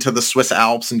Poland into the Swiss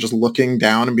Alps and just looking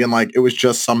down and being like, it was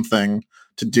just something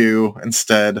to do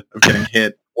instead of getting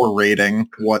hit or raiding.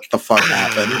 What the fuck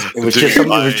happened? It was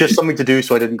just something to do,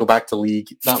 so I didn't go back to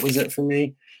League. That was it for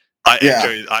me. I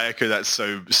echo that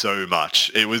so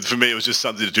much. It was, for me, it was just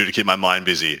something to do to keep my mind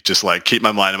busy, just like keep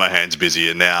my mind and my hands busy.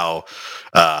 And now,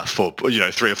 for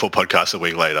 3 or 4 podcasts a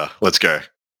week later, let's go.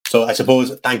 So I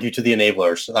suppose thank you to the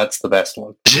enablers. That's the best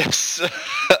one. Yes.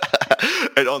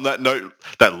 And on that note,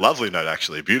 that lovely note,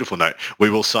 actually, a beautiful note, we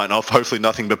will sign off. Hopefully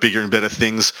nothing but bigger and better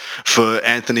things for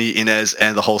Anthony, Inez,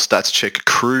 and the whole Stats Check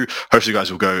crew. Hopefully you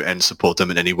guys will go and support them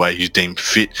in any way you deem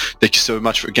fit. Thank you so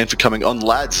much again for coming on,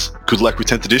 lads. Good luck with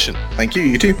 10th edition. Thank you.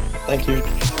 You too. Thank you.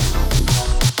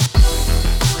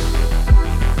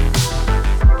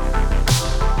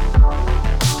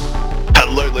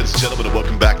 Hello, ladies and gentlemen, and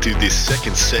welcome back to this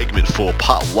second segment for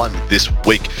part 1 this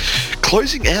week.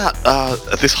 Closing out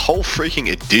this whole freaking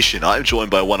edition, I'm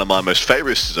joined by one of my most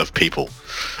favorites of people.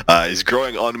 He's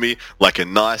growing on me like a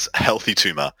nice, healthy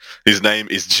tumor. His name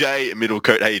is Jay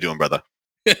Middlecote. How you doing, brother?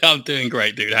 I'm doing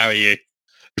great, dude. How are you?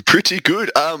 Pretty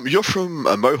good. You're from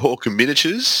Mohawk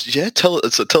Minitatures. Yeah, tell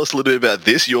us a little bit about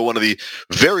this. You're one of the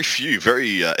very few,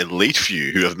 very elite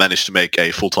few who have managed to make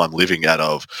a full-time living out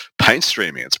of paint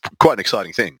streaming. It's quite an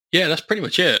exciting thing. Yeah, that's pretty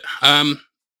much it.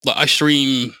 I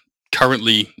stream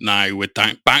currently now. We're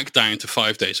back down to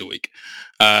 5 days a week.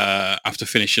 After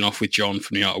finishing off with John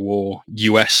from the Art of War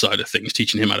US side of things,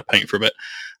 teaching him how to paint for a bit.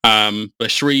 But I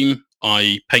stream.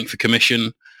 I paint for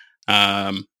commission.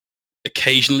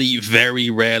 Occasionally, very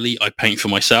rarely, I paint for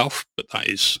myself, but that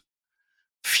is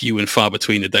few and far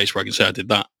between the days where I can say I did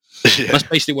that. Yeah. That's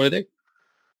basically what I do.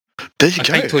 There you I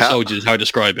go. paint toy soldiers is how I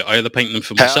describe it. I either paint them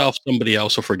for myself, somebody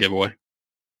else, or for a giveaway.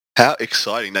 How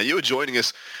exciting! Now you are joining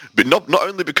us, but not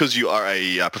only because you are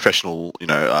a professional,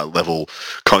 level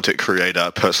content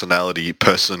creator, personality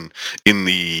person in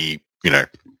the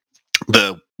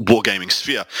the wargaming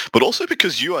sphere, but also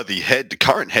because you are the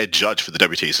current head judge for the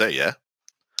WTC. Yeah.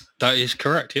 That is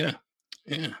correct, yeah.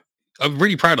 I'm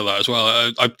really proud of that as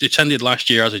well. I attended last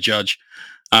year as a judge,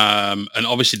 and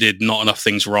obviously did not enough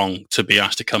things wrong to be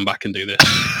asked to come back and do this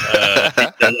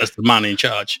as the man in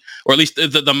charge, or at least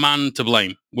the man to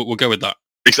blame. We'll go with that.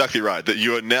 Exactly right. That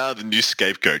you are now the new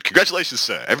scapegoat. Congratulations,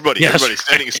 sir. Everybody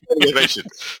standing ovation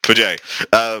for Jay.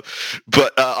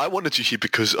 But I wanted you here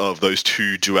because of those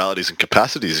two dualities and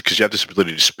capacities, because you have this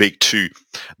ability to speak to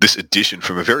this edition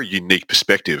from a very unique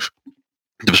perspective.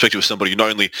 The perspective of somebody who not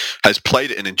only has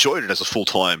played it and enjoyed it as a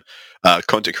full-time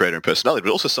content creator and personality,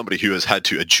 but also somebody who has had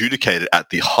to adjudicate it at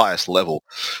the highest level.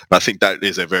 And I think that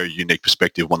is a very unique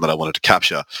perspective, one that I wanted to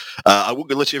capture. I will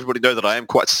let everybody know that I am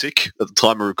quite sick at the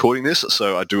time of recording this,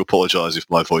 so I do apologise if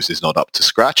my voice is not up to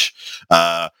scratch,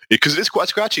 because it is quite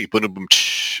scratchy. But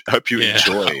I hope you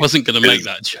enjoy. I wasn't going to make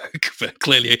that joke, but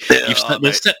clearly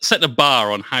you've set the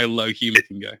bar on how low humour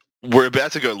can go. We're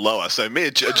about to go lower. So me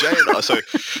and Jay and I,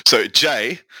 so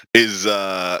Jay is,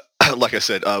 like I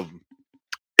said,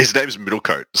 his name is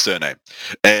Middlecote, surname,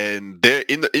 and they're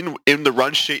in the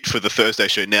run sheet for the Thursday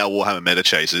show now, Warhammer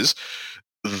Minitatures.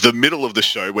 The middle of the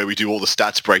show where we do all the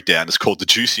stats breakdown is called the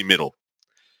Juicy Middle.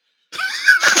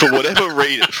 For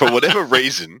whatever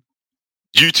reason,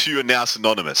 you two are now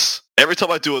synonymous. Every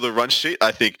time I do the run sheet,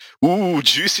 I think, "Ooh,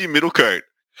 Juicy Middlecote."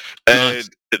 And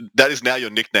that is now your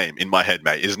nickname in my head,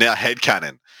 mate. It is now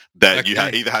headcanon that you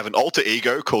either have an alter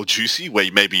ego called Juicy, where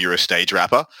maybe you're a stage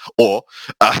rapper, or...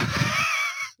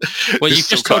 well, you've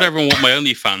just told everyone what my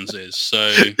OnlyFans is, so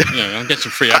I'll get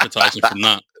some free advertising from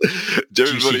that.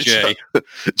 Juicy J.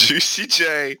 Juicy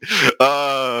J.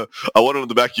 I want it on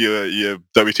the back of your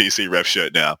WTC ref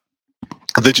shirt now.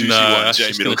 The Juicy one, Jay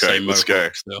Middlecote. Let's go.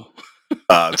 Still.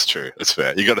 That's true. That's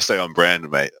fair. You got to stay on brand,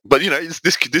 mate. But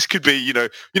this could be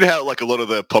how like a lot of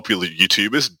the popular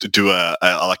YouTubers do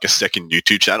a second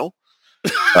YouTube channel.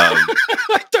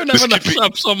 I don't have enough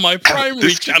subs on my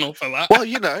primary channel for that. Well,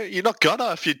 you're not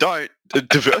gonna if you don't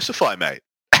diversify, mate.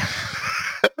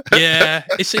 Yeah,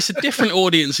 it's a different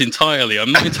audience entirely.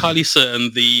 I'm not entirely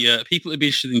certain the people that be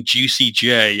interested in Juicy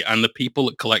J and the people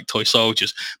that collect toy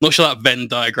soldiers. I'm not sure that Venn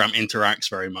diagram interacts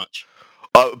very much.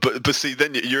 But see,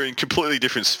 then you're in completely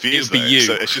different spheres. It would be you.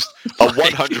 So it's just a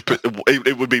 100%.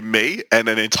 It would be me and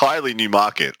an entirely new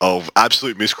market of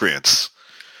absolute miscreants,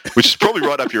 which is probably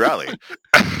right up your alley.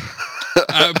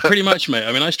 Pretty much, mate.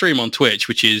 I mean, I stream on Twitch,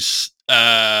 which is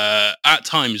at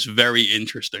times very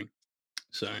interesting.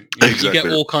 So you get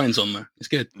all kinds on there. It's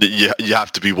good. You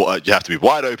have to be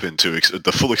wide open to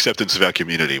the full acceptance of our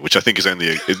community, which I think is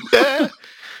only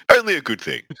a good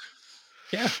thing.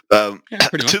 Yeah.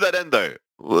 To that end, though,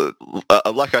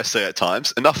 like I say at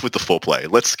times, enough with the foreplay.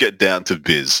 Let's get down to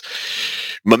biz.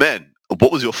 My man,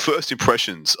 what was your first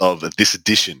impressions of this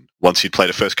edition once you'd played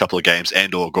the first couple of games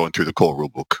and or going through the core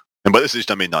rulebook? And by this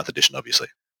edition, I mean 9th edition, obviously.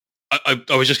 I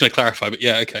was just going to clarify, but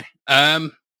yeah, okay.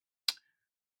 That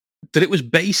it was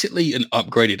basically an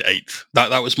upgraded 8th.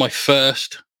 That was my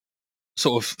first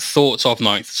sort of thoughts of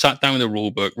 9th. Sat down with the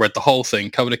rulebook, read the whole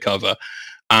thing, cover to cover,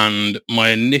 and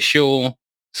my initial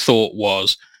thought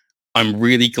was, I'm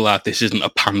really glad this isn't a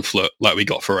pamphlet like we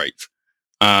got for 8th.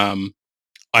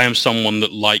 I am someone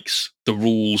that likes the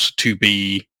rules to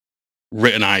be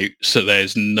written out so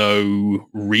there's no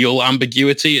real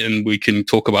ambiguity, and we can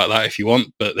talk about that if you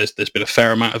want, but there's been a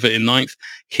fair amount of it in 9th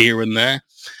here and there.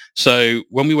 So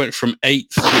when we went from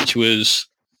 8th, which was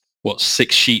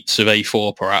 6 sheets of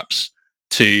A4 perhaps,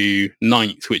 to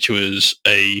 9th, which was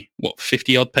a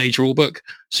 50 odd page rulebook,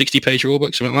 60 page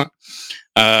rulebook, something like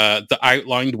that, that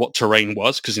outlined what terrain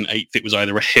was, because in 8th it was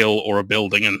either a hill or a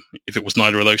building, and if it was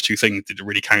neither of those two things, did it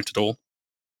really count at all?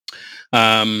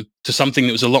 To something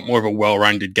that was a lot more of a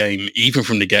well-rounded game, even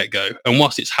from the get-go. And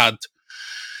whilst it's had,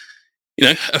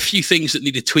 a few things that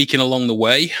needed tweaking along the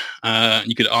way,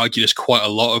 you could argue there's quite a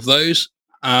lot of those.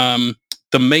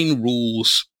 The main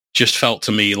rules just felt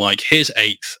to me like, here's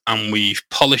 8th, and we've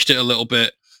polished it a little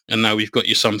bit, and now we've got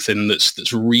you something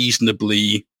that's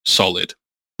reasonably solid.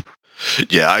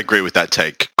 Yeah, I agree with that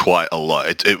take quite a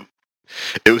lot. It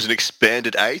was an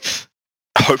expanded 8th,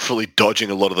 hopefully dodging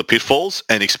a lot of the pitfalls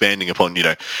and expanding upon,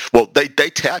 they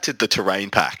touted the terrain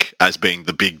pack as being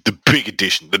the big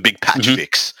addition, the big patch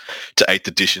fix to 8th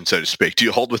edition, so to speak. Do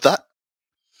you hold with that?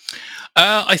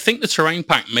 I think the terrain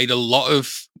pack made a lot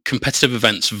of competitive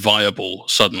events viable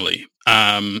suddenly.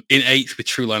 In 8th, with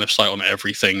True Line of Sight on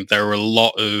everything, there were a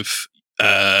lot of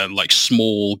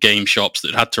small game shops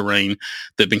that had terrain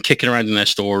that had been kicking around in their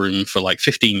storeroom for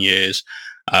 15 years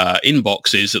in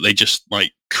boxes that they just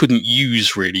couldn't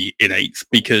use really in 8th,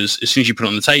 because as soon as you put it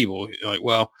on the table, you're like,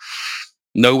 well,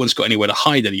 no one's got anywhere to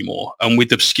hide anymore. And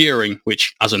with obscuring,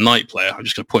 which as a Knight player, I'm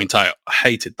just going to point out, I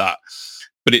hated that.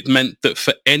 But it meant that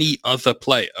for any other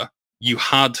player, you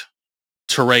had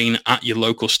terrain at your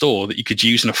local store that you could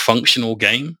use in a functional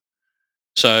game.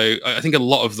 So I think a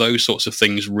lot of those sorts of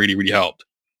things really, really helped.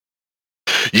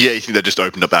 Yeah, you think that just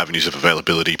opened up avenues of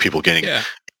availability, people getting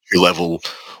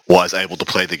level-wise able to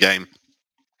play the game.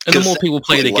 And the more people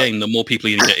play the game, the more people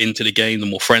are going to get into the game, the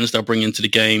more friends they'll bring into the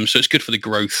game. So it's good for the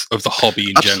growth of the hobby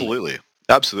in general.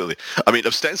 Absolutely. I mean,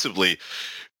 ostensibly,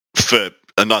 for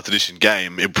a 9th edition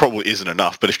game, it probably isn't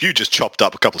enough, but if you just chopped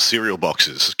up a couple of cereal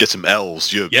boxes, get some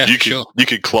L's, you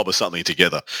could clobber something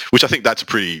together, which I think that's a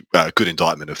pretty good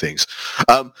indictment of things.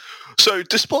 So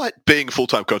despite being a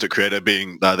full-time content creator,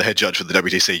 being the head judge for the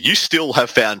WTC, you still have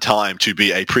found time to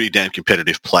be a pretty damn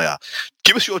competitive player.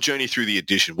 Give us your journey through the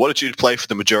edition. What did you play for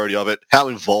the majority of it? How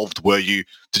involved were you?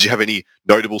 Did you have any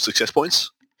notable success points?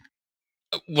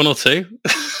 One or two.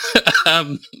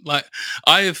 I've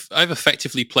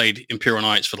effectively played Imperial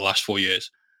Knights for the last 4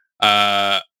 years,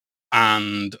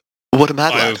 and what a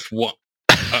mad lad.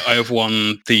 I have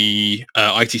won the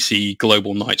ITC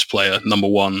Global Knights Player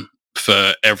 #1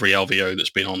 for every LVO that's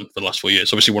been on for the last 4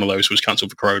 years. Obviously, one of those was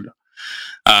cancelled for Corona,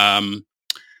 and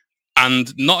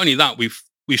not only that, we've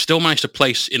still managed to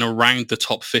place in around the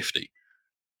top 50,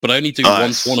 but I only do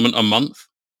one tournament a month,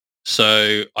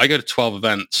 so I go to 12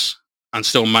 events and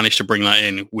still manage to bring that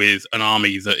in with an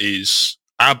army that is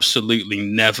absolutely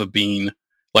never been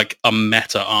a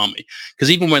meta army.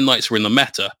 Because even when Knights were in the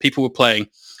meta, people were playing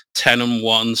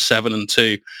 10-1,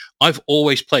 7-2. I've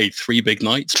always played 3 big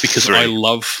Knights because I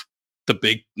love the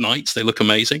big Knights. They look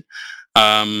amazing.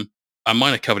 And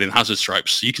mine are covered in hazard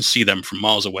stripes, so you can see them from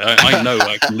miles away. I know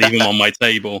I can leave them on my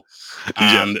table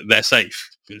and they're safe.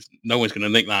 No one's going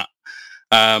to think that.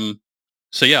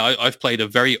 So yeah, I've played a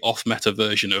very off-meta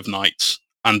version of Knights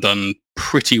and done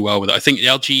pretty well with it. I think the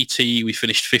LGT, we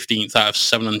finished 15th out of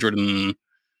 770,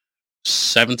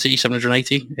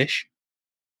 780-ish.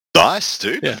 Nice,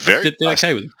 dude. Yeah, very did nice.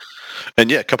 Okay with him.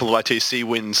 And yeah, a couple of ITC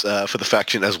wins for the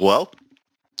faction as well.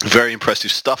 Very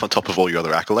impressive stuff on top of all your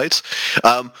other accolades.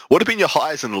 What have been your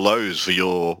highs and lows for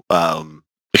your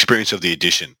experience of the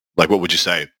edition? What would you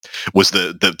say was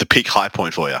the peak high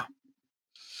point for you?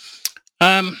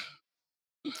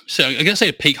 So I'm going to say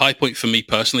a peak high point for me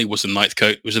personally was the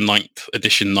 9th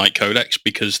edition Knight Codex,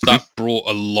 because that brought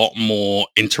a lot more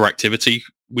interactivity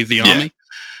with the army.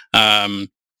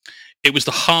 It was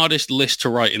the hardest list to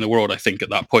write in the world, I think, at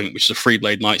that point, which is a Free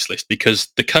Blade Knights list, because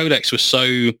the Codex was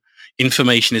so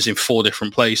information is in 4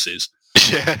 different places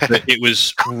that it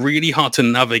was really hard to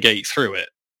navigate through it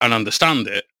and understand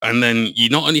it. And then you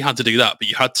not only had to do that, but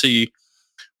you had to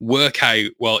work out,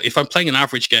 well, if I'm playing an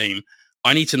average game,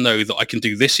 I need to know that I can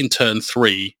do this in turn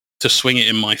 3 to swing it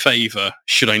in my favor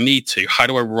should I need to. How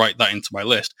do I write that into my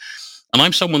list? And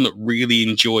I'm someone that really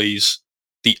enjoys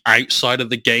the outside of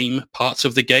the game parts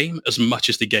of the game as much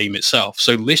as the game itself.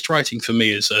 So list writing for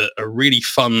me is a really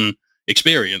fun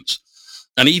experience.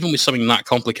 And even with something that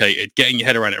complicated, getting your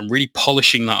head around it and really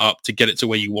polishing that up to get it to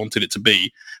where you wanted it to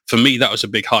be, for me, that was a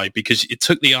big high, because it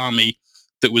took the army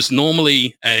that was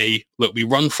normally look, we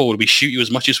run forward, we shoot you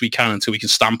as much as we can until we can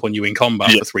stamp on you in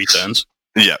combat for 3 turns.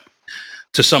 Yeah.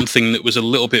 To something that was a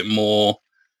little bit more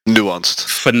nuanced.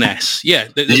 Finesse. Yeah,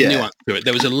 there's nuance to it.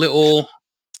 There was a little...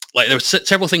 Like, there were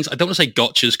several things, I don't want to say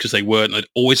gotchas because they weren't. I'd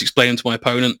always explain them to my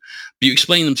opponent, but you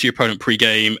explain them to your opponent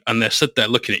pre-game and they're stood there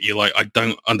looking at you like, I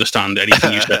don't understand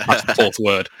anything you said past the 4th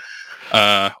word.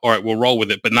 All right, we'll roll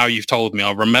with it. But now you've told me,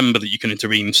 I'll remember that you can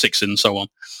intervene 6 and so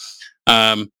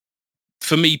on.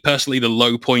 For me personally, the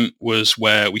low point was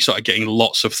where we started getting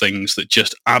lots of things that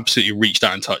just absolutely reached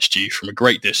out and touched you from a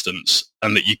great distance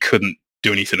and that you couldn't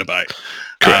do anything about.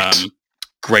 Correct.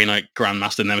 Grey Knight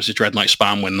Grandmaster Nemesis Dread Knight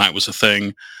spam when that was a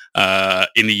thing.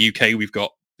 In the UK, we've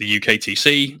got the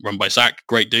WTC run by Zach,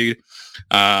 great dude.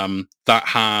 That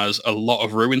has a lot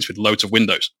of ruins with loads of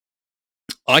windows.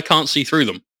 I can't see through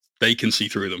them. They can see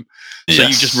through them. So you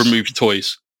just remove your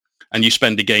toys and you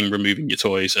spend a game removing your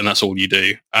toys and that's all you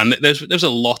do. And there's a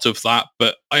lot of that,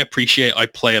 but I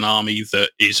play an army that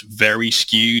is very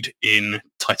skewed in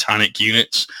Titanic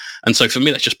units. And so for me,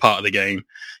 that's just part of the game.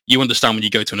 You understand when you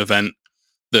go to an event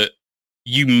that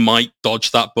you might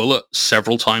dodge that bullet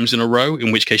several times in a row,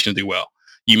 in which case you'll do well.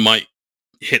 You might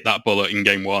hit that bullet in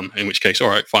game 1, in which case, all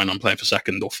right, fine, I'm playing for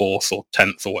 2nd or 4th or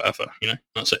 10th or whatever.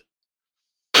 That's it.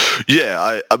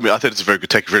 Yeah, I mean, I think it's a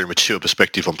very mature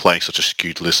perspective on playing such a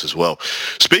skewed list as well.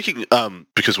 Speaking,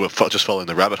 because we're just following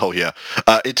the rabbit hole here,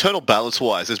 internal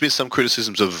balance-wise, there's been some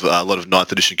criticisms of a lot of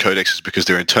 9th edition codexes because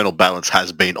their internal balance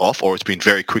has been off or it's been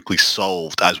very quickly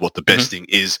solved as what the best thing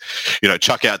is.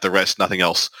 Chuck out the rest, nothing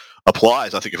else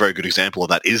applies. I think a very good example of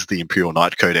that is the Imperial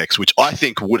Knight Codex, which I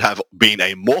think would have been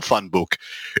a more fun book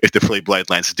if the Free Blade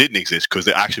Lance didn't exist, because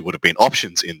there actually would have been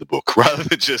options in the book rather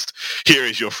than just, here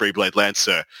is your Free Blade Lance,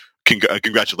 sir.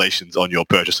 Congratulations on your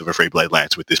purchase of a Free Blade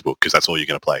Lance with this book, because that's all you're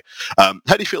going to play. How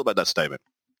do you feel about that statement?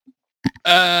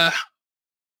 I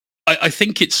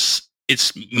think it's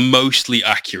mostly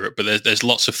accurate, but there's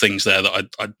lots of things there that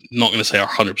I'm not going to say are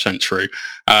 100% true.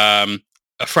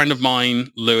 A friend of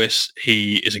mine, Lewis,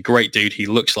 he is a great dude. He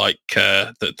looks like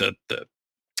the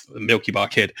Milky Bar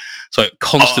Kid, so I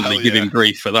constantly give him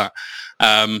grief for that.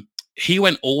 He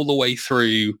went all the way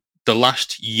through the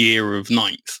last year of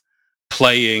 9th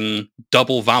playing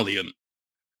double Valiant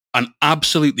and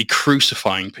absolutely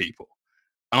crucifying people.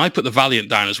 And I put the Valiant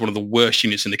down as one of the worst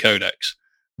units in the Codex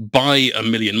by a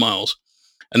million miles.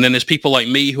 And then there's people like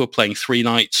me who are playing 3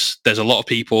 Knights. There's a lot of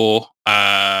people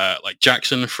like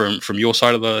Jackson from your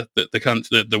side of the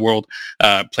world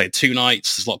played 2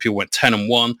 Knights. There's a lot of people who went 10 and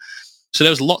 1. So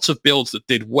there was lots of builds that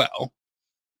did well,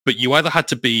 but you either had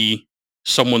to be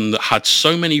someone that had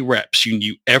so many reps, you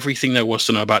knew everything there was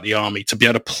to know about the army to be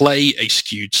able to play a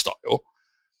skewed style,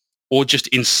 or just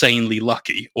insanely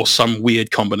lucky, or some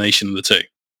weird combination of the two.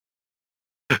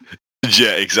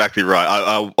 Yeah, exactly right.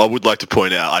 I would like to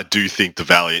point out, I do think the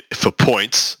Valiant,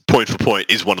 point for point,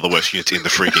 is one of the worst units in the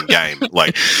freaking game.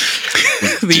 Like,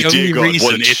 the only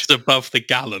reason it's above the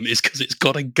Gallon is because it's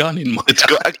got a gun in my It's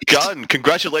got a gun.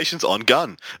 Congratulations on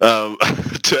gun.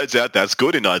 Turns out that's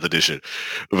good in 9th edition.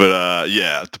 But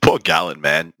yeah, the poor Gallon,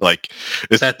 man. Like,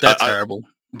 that's terrible.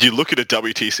 You look at a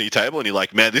WTC table and you're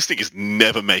like, man, this thing is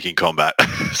never making combat.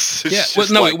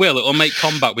 It will. It'll make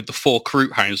combat with the 4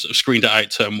 Kroot Hounds that have screened it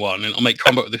out turn 1, and it'll make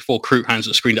combat with the 4 Kroot Hounds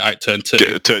that screened it out turn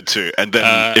 2. Turn 2. And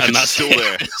then if it's still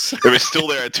there, if it's still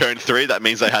there at turn 3, that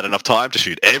means they had enough time to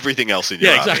shoot everything else in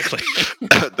your army. Exactly.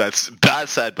 That's bad,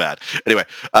 sad, bad. Anyway,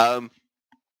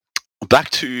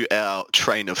 back to our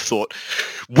train of thought.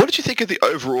 What did you think of the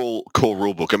overall core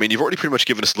rulebook? I mean, you've already pretty much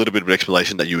given us a little bit of an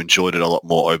explanation that you enjoyed it a lot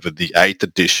more over the 8th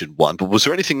edition one, but was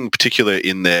there anything particular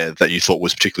in there that you thought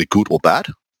was particularly good or bad?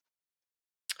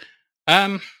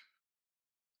 I'm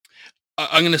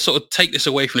going to sort of take this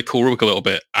away from the core rulebook a little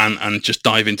bit and just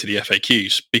dive into the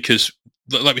FAQs, because,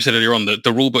 like we said earlier on, the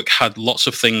rulebook had lots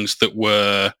of things that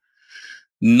were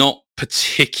not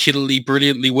particularly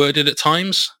brilliantly worded at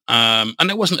times, and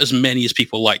there wasn't as many as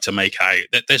people like to make out.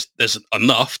 There's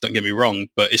enough, don't get me wrong,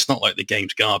 but it's not like the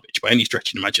game's garbage by any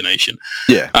stretch of imagination.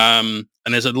 Yeah. And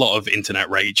there's a lot of internet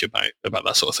rage about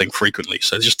that sort of thing frequently.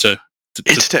 So just to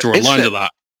draw a line to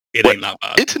that, it ain't that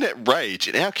bad. Internet rage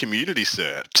in our community,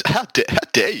 sir. How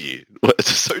dare you? It's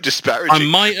so disparaging. I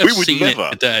might have seen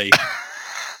it today.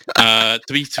 To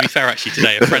be fair, actually,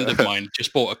 today a friend of mine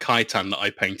just bought a Kaitan that I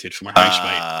painted for my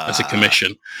housemate as a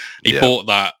commission. He bought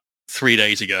that 3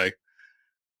 days ago.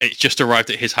 It just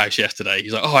arrived at his house yesterday.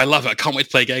 He's like, "Oh, I love it! I can't wait to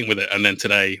play a game with it." And then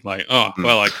today, like, "Oh,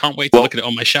 well, I can't wait to look at it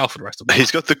on my shelf for the rest of the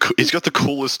He's got the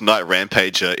coolest Night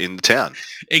Rampager in the town.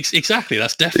 Exactly.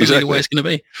 That's definitely the way it's going to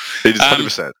be. It is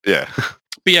 100%. Yeah.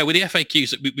 But yeah, with the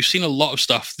FAQs, we've seen a lot of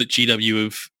stuff that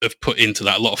GW have put into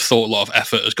that. A lot of thought, a lot of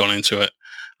effort has gone into it.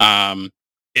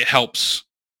 It helps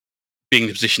being in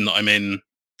the position that I'm in,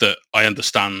 that I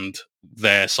understand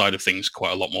their side of things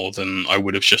quite a lot more than I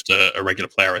would have just a regular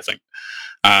player, I think.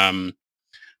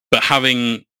 But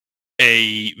having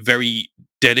a very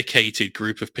dedicated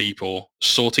group of people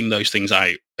sorting those things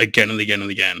out again and again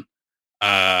and again,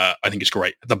 I think it's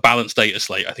great. The balanced data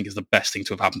slate, I think, is the best thing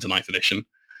to have happened to 9th edition.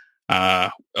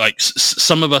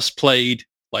 Some of us played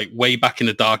like way back in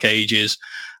the dark ages,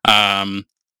 and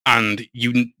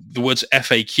the words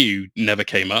FAQ never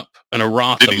came up. An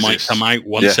errata might come out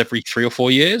once every 3 or 4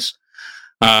 years,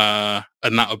 and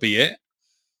that would be it.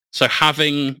 So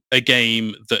having a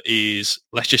game that is,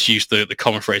 let's just use the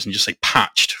common phrase and just say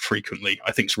patched frequently,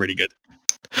 I think is really good.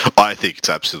 I think it's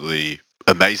absolutely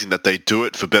amazing that they do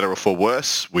it, for better or for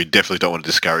worse. We definitely don't want to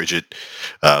discourage it,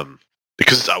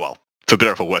 because for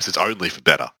better or for worse, it's only for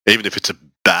better. Even if it's a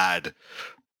bad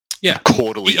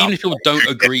quarterly, even if people don't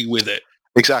agree with it,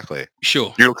 exactly,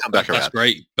 sure, you'll come back around. That's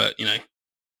great, but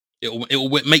it'll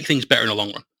make things better in the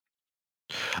long run.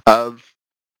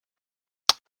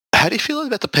 How do you feel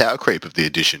about the power creep of the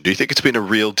edition? Do you think it's been a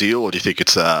real deal, or do you think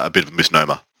it's a bit of a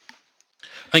misnomer?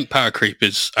 I think power creep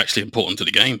is actually important to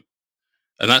the game,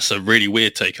 and that's a really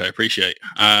weird take I appreciate.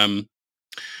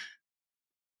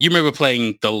 You remember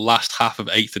playing the last half of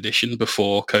 8th edition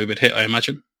before COVID hit, I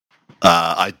imagine?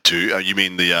 I do. You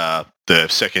mean the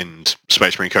second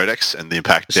Space Marine Codex and the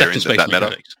impact there in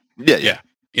that meta?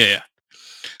 Yeah.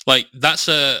 Like, that's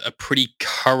a pretty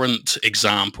current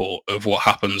example of what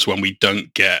happens when we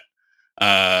don't get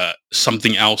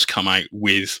something else come out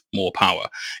with more power.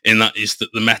 And that is that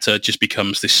the meta just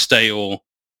becomes this stale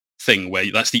thing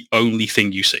where that's the only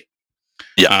thing you see.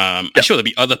 I'm sure there'll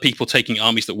be other people taking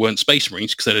armies that weren't Space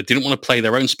Marines because they didn't want to play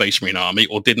their own Space Marine army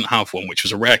or didn't have one, which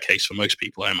was a rare case for most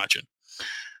people, I imagine.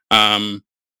 And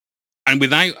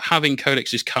without having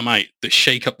codexes come out that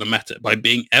shake up the meta by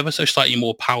being ever so slightly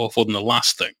more powerful than the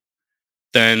last thing,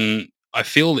 then I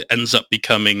feel it ends up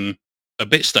becoming a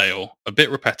bit stale, a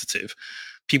bit repetitive.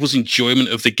 People's enjoyment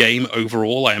of the game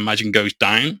overall, I imagine, goes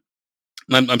down.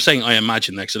 And I'm saying I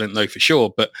imagine there because I don't know for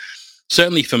sure, but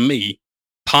certainly for me,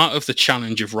 part of the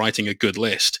challenge of writing a good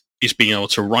list is being able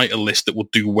to write a list that will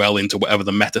do well into whatever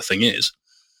the meta thing is.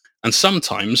 And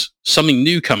sometimes something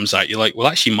new comes out. You're like, well,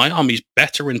 actually, my army's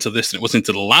better into this than it was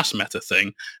into the last meta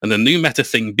thing. And the new meta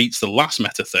thing beats the last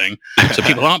meta thing. So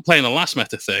people aren't playing the last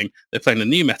meta thing. They're playing the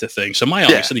new meta thing. So my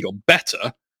army suddenly got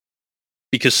better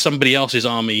because somebody else's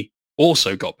army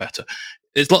also got better.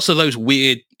 There's lots of those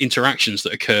weird interactions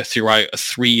that occur throughout a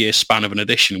 3-year span of an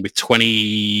edition with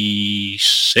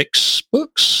 26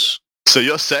 books. So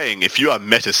you're saying if you are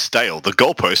meta stale, the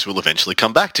goalpost will eventually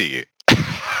come back to you.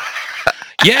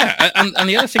 Yeah, and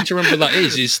the other thing to remember that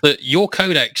is that your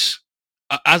codex,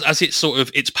 as it's sort of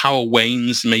its power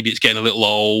wanes, maybe it's getting a little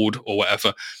old or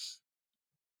whatever,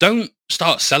 don't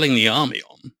start selling the army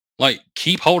on. Like,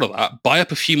 keep hold of that, buy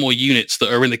up a few more units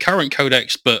that are in the current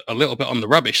codex but a little bit on the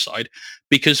rubbish side,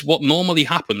 because what normally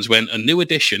happens when a new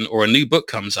edition or a new book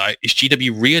comes out is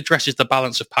GW readdresses the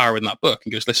balance of power in that book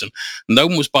and goes, listen, no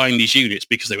one was buying these units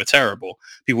because they were terrible.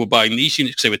 People were buying these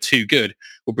units because they were too good.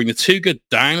 We'll bring the too good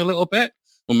down a little bit.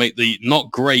 We'll make the not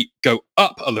great go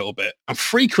up a little bit. And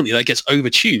frequently that gets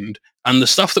overtuned, and the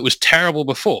stuff that was terrible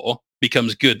before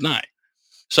becomes good now.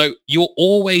 So you'll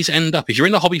always end up, if you're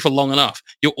in the hobby for long enough,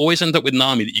 you'll always end up with an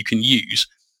army that you can use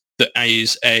that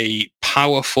is a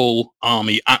powerful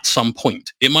army at some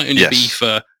point. It might only be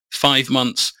for 5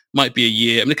 months, might be a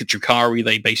year. I mean, look at Drukhari.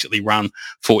 They basically ran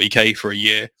 40k for a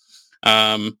year.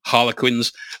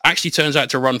 Harlequins actually turns out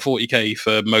to run 40k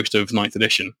for most of 9th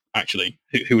edition, actually.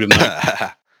 Who would have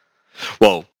known?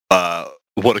 Well,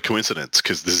 what a coincidence,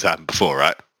 because this has happened before,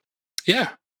 right? Yeah,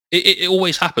 it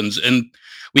always happens. And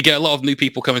we get a lot of new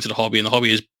people coming to the hobby, and the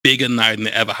hobby is bigger now than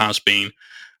it ever has been.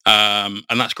 And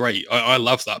that's great. I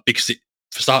love that because it,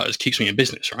 for starters, keeps me in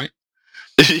business, right?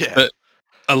 Yeah. But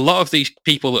a lot of these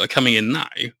people that are coming in now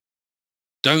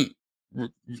don't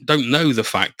know the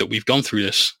fact that we've gone through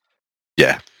this.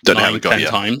 Yeah, don't know how we got 10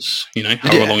 times. You know,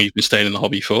 however long you've been staying in the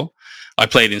hobby for. I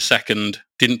played in second,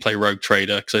 didn't play Rogue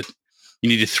Trader because you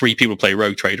needed 3 people to play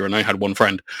Rogue Trader, and I had one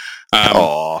friend.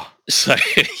 So,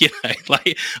 you know,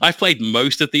 like, I've played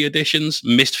most of the editions,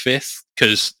 missed 5th,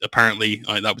 because apparently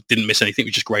that didn't miss anything. It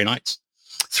was just Grey Knights.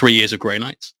 3 years of Grey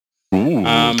Knights. Ooh,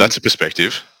 that's a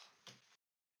perspective.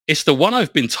 It's the one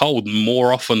I've been told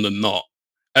more often than not.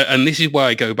 And this is where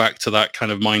I go back to that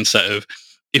kind of mindset of,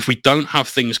 if we don't have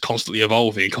things constantly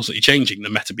evolving and constantly changing, the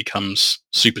meta becomes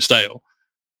super stale.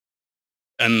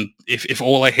 And if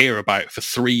all I hear about for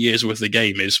 3 years worth of the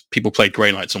game is people played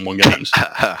Grey Knights and won games.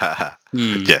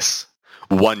 Yes.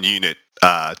 One unit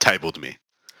tabled me.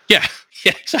 Yeah,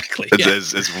 exactly.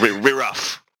 It's we're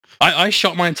rough. I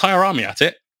shot my entire army at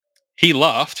it. He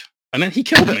laughed, and then he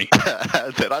killed me.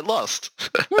 Then I lost.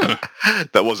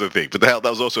 That was a thing. But that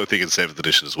was also a thing in 7th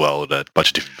edition as well, and a bunch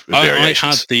of different variations. I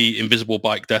had the invisible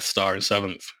bike Death Star in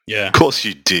 7th. Yeah. Of course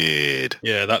you did.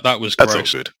 Yeah, that was gross.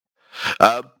 That's all good.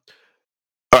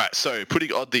 All right, so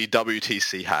putting on the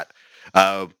WTC hat,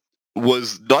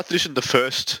 was 9th edition the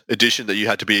first edition that you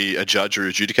had to be a judge or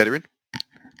adjudicator in?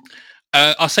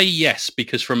 I'll say yes,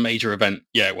 because for a major event,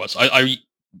 yeah, it was.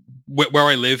 Where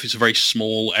I live is a very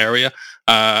small area,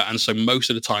 and so most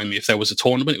of the time, if there was a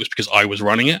tournament, it was because I was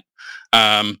running it.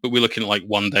 But we're looking at like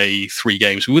 1 day, 3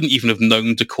 games. We wouldn't even have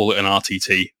known to call it an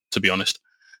RTT, to be honest.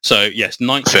 So yes,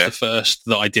 9th was the first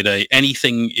that I did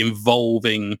anything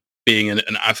involving being an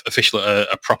official at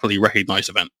a properly recognised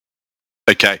event.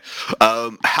 Okay.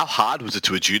 How hard was it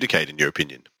to adjudicate, in your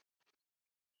opinion?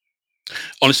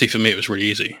 Honestly, for me, it was really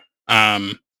easy.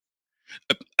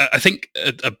 I think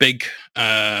a big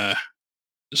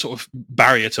sort of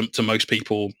barrier to most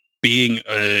people being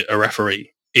a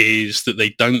referee is that they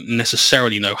don't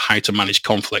necessarily know how to manage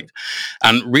conflict.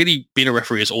 And really, being a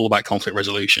referee is all about conflict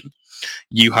resolution.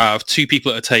 You have 2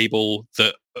 people at a table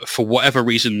that, for whatever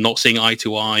reason, not seeing eye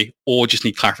to eye or just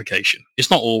need clarification.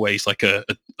 It's not always like a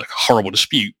horrible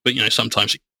dispute, but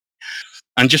sometimes.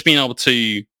 And just being able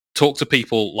to talk to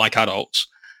people like adults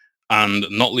and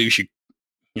not lose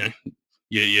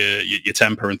your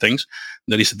temper and things.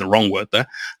 Nearly said the wrong word there.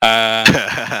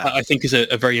 I think is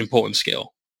a very important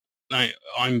skill.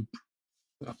 I've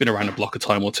been around a block a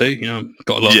time or two.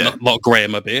 Got a lot of grey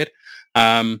in my beard.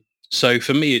 So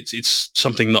for me, it's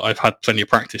something that I've had plenty of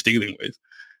practice dealing with.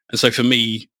 And so for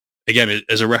me, again,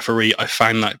 as a referee, I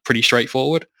found that pretty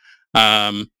straightforward.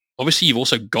 Obviously, you've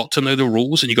also got to know the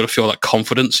rules, and you've got to feel that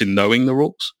confidence in knowing the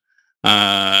rules.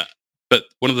 But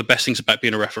one of the best things about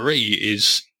being a referee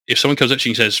is if someone comes up to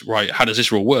you and says, right, how does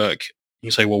this rule work? You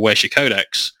can say, well, where's your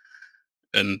codex?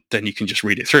 And then you can just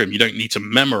read it through them. You don't need to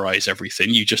memorize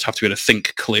everything. You just have to be able to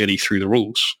think clearly through the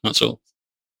rules. That's all.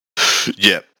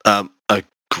 Yeah,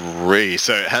 agree.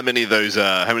 So how many of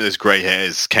those grey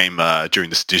hairs came during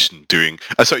this edition doing...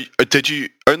 so did you...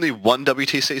 Only one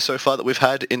WTC so far that we've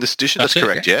had in this edition? That's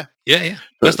correct, yeah? Yeah.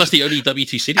 That's the only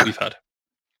WTC that we've had.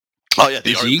 Oh, yeah,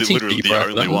 literally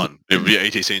the only one. It would be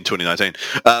ATC in 2019.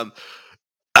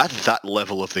 At that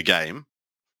level of the game,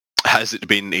 has it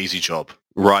been an easy job?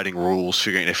 Writing rules,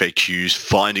 figuring FAQs,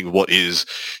 finding what is,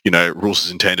 rules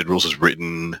as intended, rules as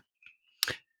written.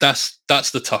 That's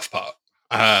the tough part.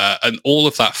 And all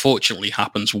of that, fortunately,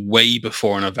 happens way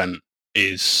before an event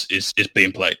is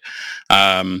being played.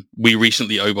 We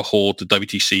recently overhauled the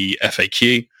WTC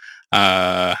FAQ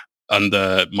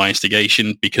under my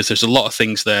instigation, because there's a lot of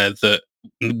things there that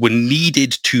were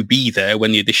needed to be there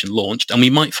when the edition launched, and we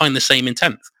might find the same in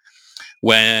 10th,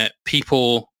 where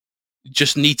people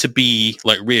just need to be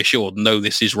reassured, no,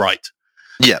 this is right.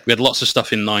 Yeah, we had lots of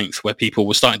stuff in 9th where people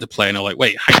were starting to play and are like,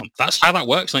 wait, hang on, that's how that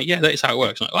works? Yeah, that is how it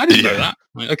works. I didn't know that.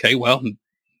 Okay, well,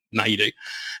 now you do.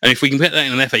 And if we can put that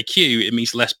in an FAQ, it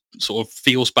means less sort of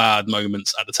feels bad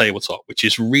moments at the tabletop, which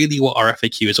is really what our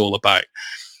FAQ is all about.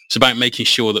 It's about making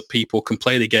sure that people can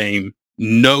play the game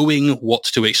knowing what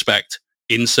to expect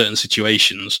in certain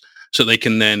situations, so they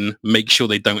can then make sure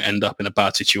they don't end up in a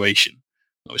bad situation.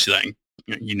 Obviously,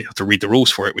 that you have to read the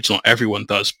rules for it, which not everyone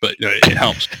does, but it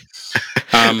helps.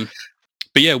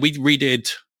 But yeah, we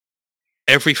redid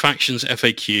every faction's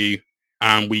FAQ,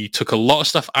 and we took a lot of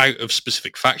stuff out of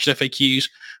specific faction FAQs,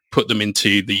 put them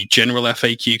into the general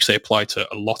FAQ, because they apply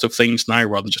to a lot of things now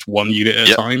rather than just one unit at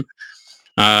a time.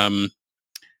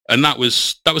 And that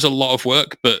was a lot of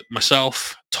work, but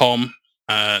myself, Tom,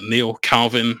 Neil,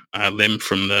 Calvin, Lim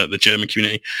from the German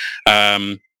community,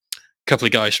 a couple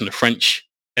of guys from the French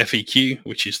FEQ,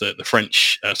 which is the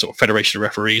French sort of Federation of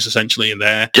Referees, essentially, in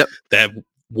their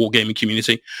wargaming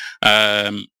community,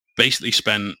 basically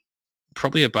spent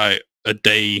probably about a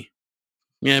day,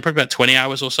 probably about 20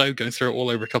 hours or so, going through it all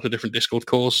over a couple of different Discord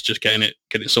calls, just getting it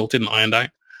sorted and ironed out.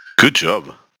 Good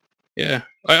job. Yeah,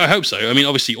 I hope so. I mean,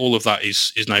 obviously, all of that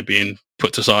is now being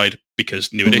put aside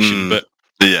because new edition. But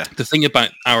the thing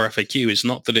about our FAQ is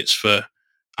not that it's for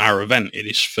our event; it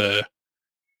is for,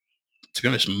 to be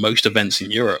honest, most events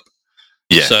in Europe.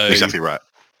 Yeah, so exactly right.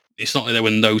 It's not like there were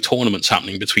no tournaments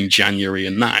happening between January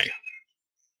and now.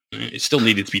 It still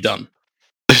needed to be done.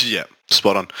 Yeah,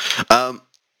 spot on.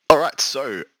 All right,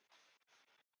 so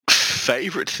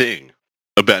favorite thing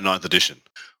about 9th edition?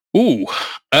 Ooh,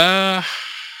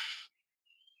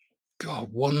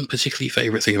 God, one particularly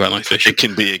favorite thing about Night Vision. It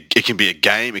can be a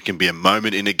game. It can be a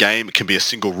moment in a game. It can be a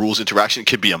single rules interaction. It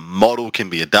can be a model. It can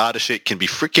be a data sheet. It can be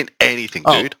freaking anything,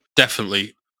 dude.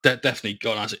 Definitely. Definitely.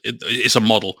 God, it's a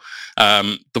model.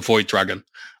 The Void Dragon.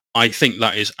 I think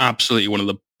that is absolutely one of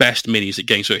the best minis that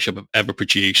Games Workshop have ever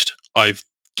produced. I've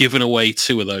given away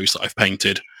 2 of those that I've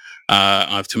painted.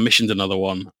 I've commissioned another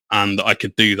one, and I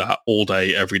could do that all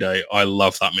day, every day. I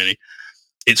love that mini.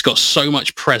 It's got so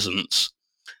much presence.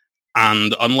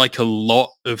 And unlike a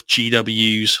lot of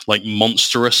GW's like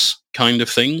monstrous kind of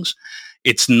things,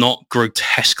 it's not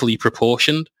grotesquely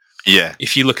proportioned. Yeah.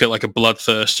 If you look at like a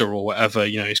Bloodthirster or whatever,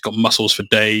 it's got muscles for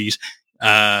days.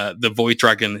 The Void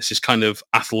Dragon is this kind of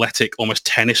athletic, almost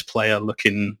tennis player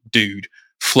looking dude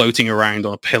floating around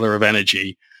on a pillar of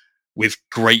energy with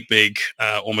great big,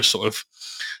 almost sort of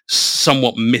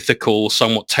somewhat mythical,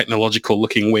 somewhat technological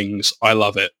looking wings. I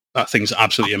love it. That thing's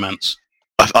absolutely immense.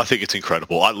 I think it's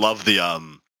incredible. I love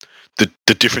the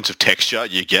difference of texture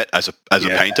you get as a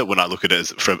painter when I look at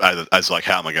it as like,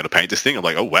 how am I going to paint this thing? I'm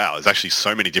like, oh wow, there's actually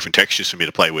so many different textures for me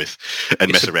to play with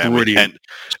and mess around with.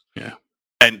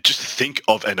 And just think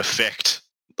of an effect,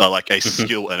 like a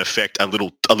skill, an effect, a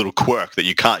little quirk that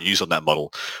you can't use on that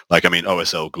model. Like, I mean,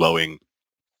 OSL glowing,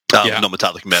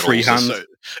 non-metallic metals,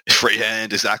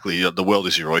 freehand, exactly. The world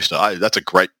is your oyster. That's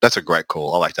a great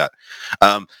call. I like that.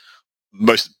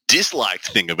 Most disliked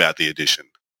thing about the edition.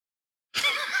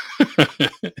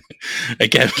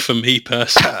 Again, for me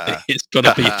personally, it's got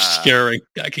to be obscuring.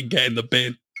 I can get in the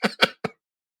bin.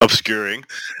 Obscuring?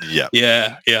 Yeah,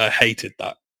 I hated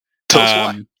that. Tell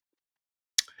us why.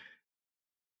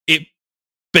 It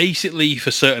basically,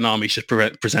 for certain armies, just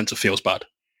presents it feels bad.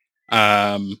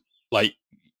 Like,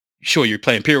 sure, you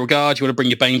play Imperial Guard, you want to bring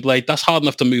your Baneblade, that's hard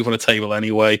enough to move on a table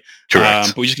anyway. Correct.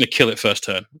 But we're just going to kill it first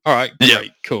turn. All right,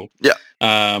 great, cool. Yeah.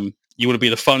 You want to be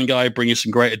the fun guy, bring in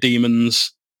some greater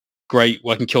demons. Great,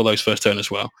 well, I can kill those first turn as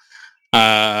well.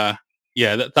 That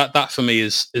for me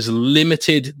is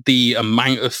limited the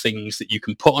amount of things that you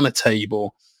can put on a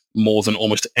table more than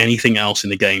almost anything else in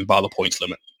the game by the points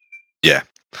limit. Yeah.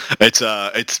 It's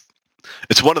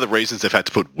one of the reasons they've had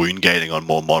to put wound gating on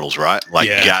more models, right? Like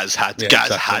Gaz had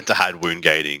to have wound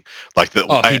gating. Like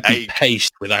he'd be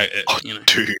paced without it.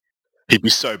 Dude, he'd be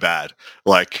so bad.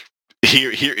 Like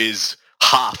here is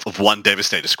half of one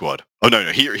Devastator squad. Oh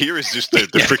no! Here is just the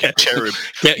freaking cherub.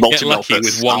 Get lucky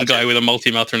with one guy with a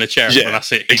multi-melter and a cherub, and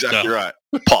that's it. Exactly right.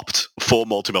 Popped 4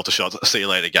 multi-melter shots. See you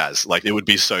later, guys. Like, it would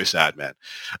be so sad, man.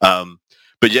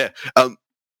 But yeah,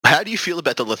 how do you feel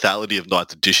about the lethality of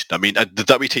 9th edition? I mean, the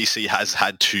WTC has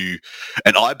had to,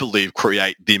 and I believe,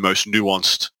 create the most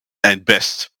nuanced and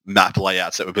best map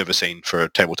layouts that we've ever seen for a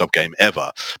tabletop game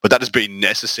ever. But that has been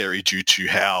necessary due to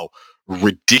how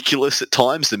ridiculous at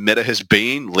times the meta has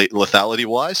been lethality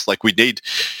wise. Like,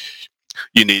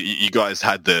 you guys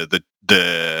had the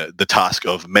task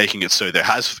of making it so there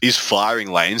is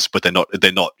firing lanes, but they're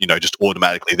not just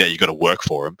automatically there. You got to work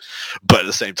for them. But at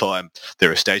the same time,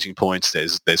 there are staging points,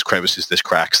 there's crevices, there's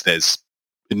cracks, there's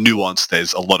nuance,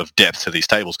 there's a lot of depth to these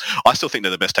tables. I still think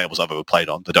they're the best tables I've ever played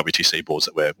on, the WTC boards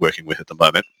that we're working with at the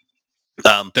moment.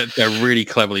 They're really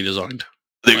cleverly designed.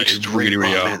 They're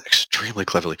extremely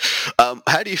cleverly.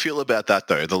 How do you feel about that,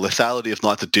 though? The lethality of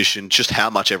 9th edition, just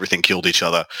how much everything killed each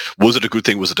other. Was it a good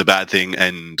thing? Was it a bad thing?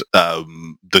 And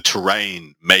the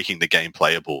terrain making the game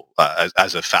playable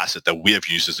as a facet that we have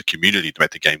used as a community to make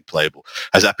the game playable.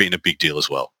 Has that been a big deal as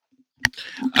well?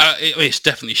 It's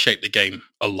definitely shaped the game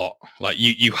a lot. Like,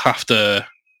 you have to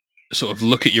sort of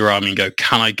look at your army and go,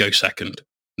 can I go second?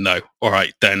 No. All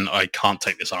right, then I can't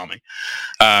take this army.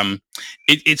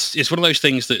 It's one of those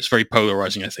things that's very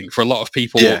polarizing, I think. For a lot of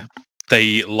people,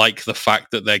 they like the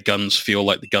fact that their guns feel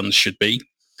like the guns should be.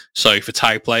 So for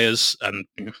Tau players, and,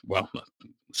 well,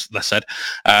 less said,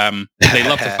 they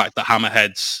love the fact that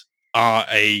hammerheads are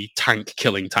a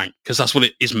killing tank, because that's what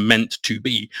it is meant to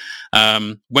be.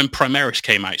 When Primaris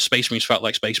came out, Space Marines felt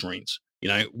like Space Marines.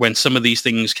 When some of these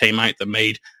things came out that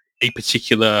made a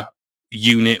particular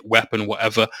unit, weapon,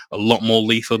 whatever, a lot more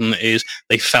lethal than it is,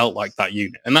 they felt like that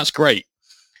unit, and that's great.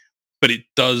 But it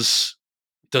does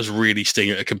really sting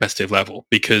at a competitive level,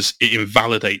 because it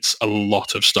invalidates a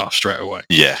lot of stuff straight away.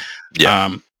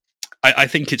 I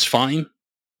think it's fine.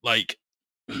 Like,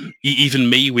 even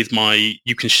me with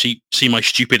you can see my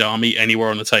stupid army anywhere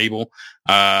on the table,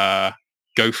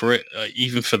 go for it.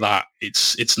 Even for that,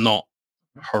 it's not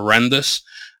horrendous.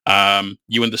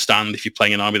 You understand if you're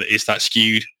playing an army that is that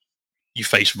skewed. You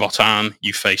face Votan,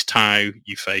 you face Tau,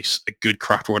 you face a good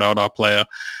Craft World Eldar player.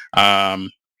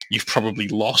 You've probably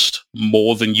lost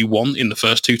more than you want in the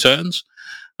first 2 turns.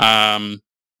 And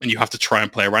you have to try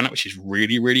and play around it, which is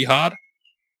really, really hard.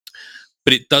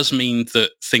 but it does mean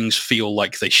that things feel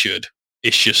like they should.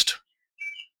 It's just,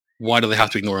 why do they have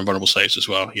to ignore invulnerable saves as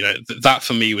well? You know, that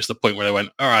for me was the point where they went,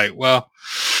 all right, well,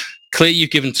 clearly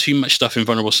you've given too much stuff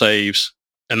invulnerable saves,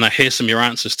 and now here's some of your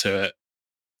answers to it.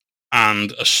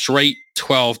 And a straight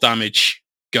 12 damage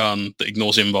gun that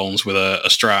ignores invulns with a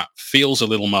strat feels a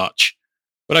little much.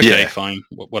 But okay, fine,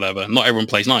 whatever. Not everyone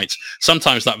plays knights.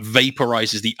 Sometimes that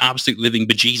vaporizes the absolute living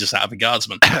bejesus out of a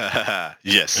guardsman.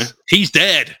 Yes. He's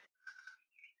dead.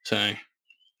 So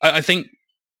I think,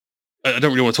 I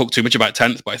don't really want to talk too much about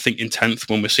 10th, but I think in 10th,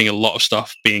 when we're seeing a lot of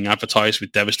stuff being advertised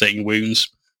with devastating wounds,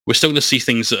 we're still going to see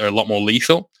things that are a lot more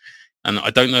lethal. And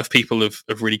I don't know if people have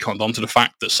really cottoned on to the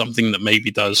fact that something that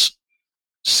maybe does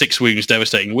 6 wounds,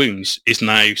 devastating wounds, is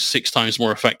now 6 times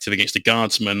more effective against a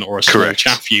guardsman or a small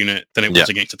chaff unit than it was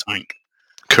against a tank.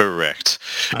 Correct.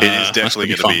 It is definitely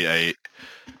going to be a...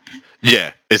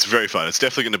 Yeah, it's very fun. It's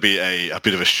definitely going to be a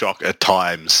bit of a shock at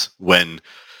times when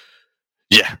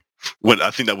I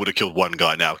think that would have killed one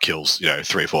guy, now kills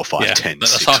 3, 4, 5, 10,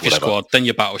 that's 6, half your whatever. squad. Then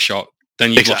your battle shock.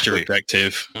 Then you've lost your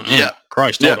objective.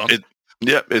 Christ,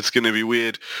 it's going to be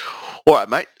weird. All right,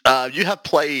 mate. You have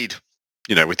played,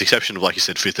 with the exception of, like you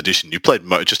said, 5th edition, you played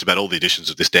just about all the editions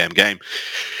of this damn game.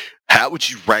 How would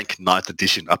you rank 9th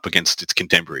edition up against its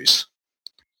contemporaries?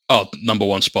 Oh, number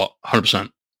 1 spot, 100%.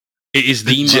 It is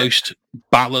the most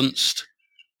balanced,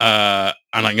 and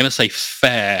I'm going to say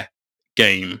fair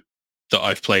game that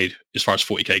I've played as far as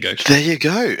 40k goes. There you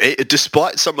go.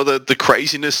 Despite some of the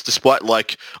craziness, despite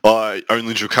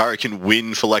only Drukhari can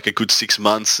win for like a good 6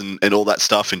 months and all that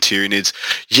stuff and Tyranids,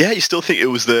 you still think it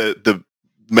was the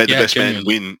best man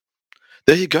win.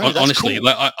 There you go. Honestly, cool.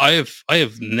 like I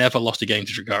have never lost a game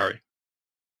to Drukhari.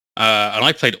 And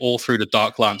I played all through the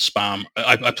Dark Lance spam.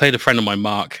 I played a friend of mine,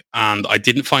 Mark, and I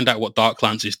didn't find out what Dark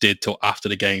Lances did till after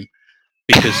the game,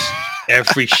 because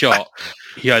every shot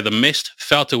he either missed,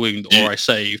 felt a wound, or I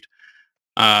saved.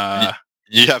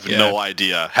 You have no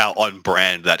idea how on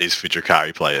brand that is for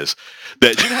Drukhari players. Do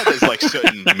you know how there's like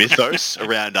certain mythos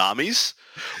around armies?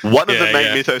 One of the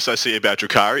main mythos I see about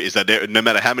Drukhari is that no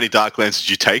matter how many Dark Lances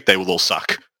you take, they will all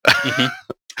suck. Mm-hmm.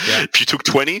 Yeah. If you took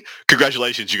 20,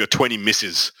 congratulations, you got 20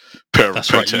 misses per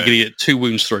That's right, turn. you're going to get 2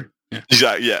 wounds through. Yeah.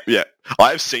 Exactly, yeah.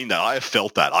 I have seen that. I have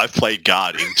felt that. I've played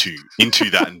guard into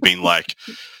that and been like,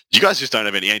 you guys just don't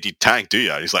have any anti-tank, do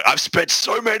you? And he's like, I've spent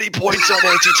so many points on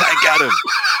anti-tank, Adam.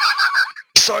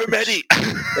 So many.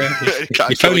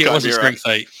 If only it wasn't strength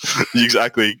 8.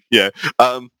 Exactly, yeah.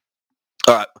 All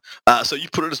right. So you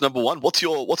put it as number 1. What's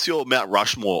your Mount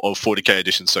Rushmore of 40k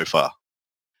editions so far?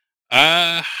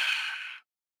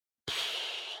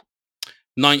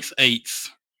 9th, 8th,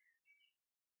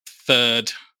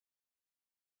 3rd.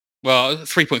 Well,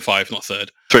 3.5, not 3rd.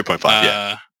 3.5,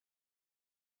 yeah.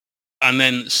 And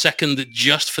then 2nd,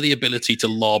 just for the ability to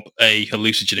lob a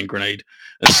hallucinogen grenade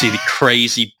and see the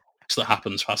crazy that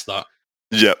happens past that.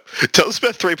 Yep. Tell us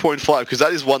about 3.5, because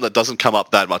that is one that doesn't come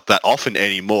up that often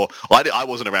anymore. I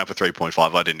wasn't around for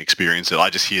 3.5. I didn't experience it. I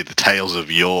just hear the tales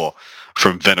of yore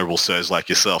from venerable sirs like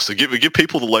yourself. So give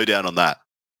people the lowdown on that.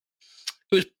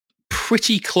 It was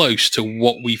pretty close to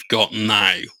what we've got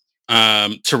now.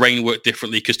 Terrain worked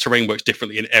differently, because terrain works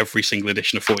differently in every single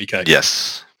edition of 40k.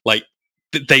 Yes. Like,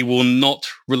 they will not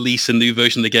release a new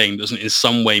version of the game that doesn't in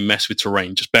some way mess with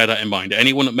terrain. Just bear that in mind.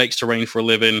 Anyone that makes terrain for a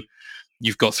living,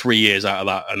 you've got 3 years out of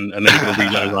that, and then you're going to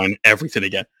redesign everything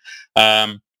again.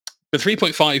 But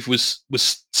 3.5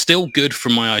 was still good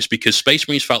from my eyes, because Space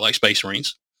Marines felt like Space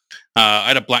Marines. I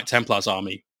had a Black Templars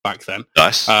army back then.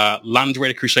 Nice. Land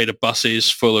Raider Crusader buses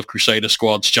full of Crusader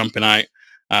squads jumping out.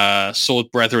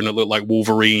 Sword Brethren that looked like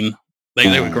Wolverine.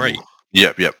 They were great.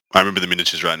 Yep. I remember the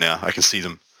miniatures right now. I can see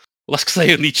them. Well, that's because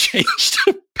they only changed.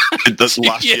 That's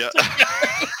last year.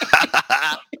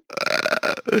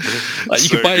 You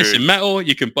can buy this in metal,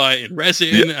 you can buy it in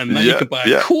resin, and then you can buy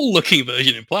a cool-looking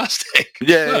version in plastic.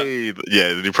 Yay!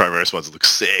 Yeah, the new Primaris ones look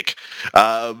sick.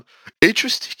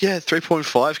 Interesting. Yeah,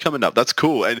 3.5 coming up. That's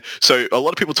cool. And so a lot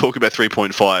of people talk about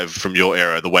 3.5 from your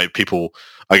era, the way people,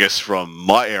 I guess, from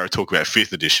my era talk about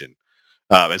 5th edition,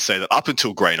 and say that up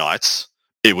until Grey Knights,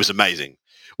 it was amazing.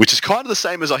 Which is kind of the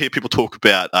same as I hear people talk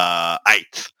about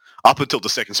 8th. Up until the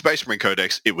 2nd Space Marine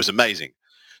Codex, it was amazing.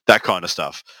 That kind of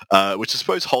stuff, which I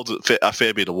suppose holds a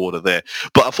fair bit of water there.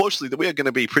 But unfortunately, we are going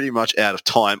to be pretty much out of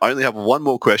time. I only have one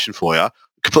more question for you,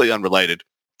 completely unrelated.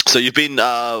 So you've been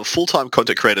full-time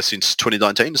content creator since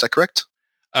 2019, is that correct?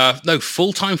 No,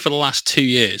 full-time for the last 2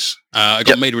 years. I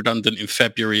got made redundant in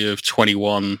February of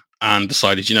 21 and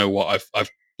decided, you know what, I've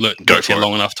looked here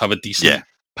long enough to have a decent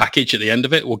package at the end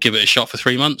of it. We'll give it a shot for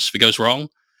 3 months. If it goes wrong,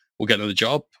 we'll get another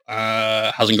job.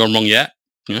 Hasn't gone wrong yet.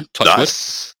 Touch wood.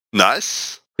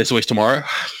 Nice. There's always tomorrow.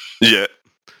 Yeah.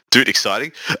 Dude,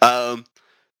 exciting.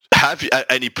 Have you, at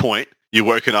any point, you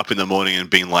woken up in the morning and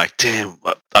been like, damn,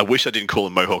 I wish I didn't call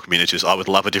them Mohawk Miniatures. I would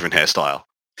love a different hairstyle.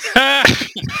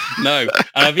 No, and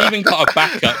I've even got a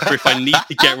backup for if I need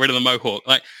to get rid of the Mohawk.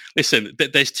 Like, listen,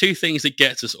 there's two things that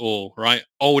gets us all, right?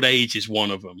 Old age is one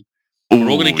of them. We're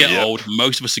all going to get old.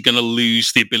 Most of us are going to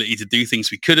lose the ability to do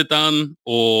things we could have done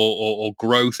or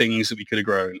grow things that we could have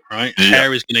grown, right? Yep.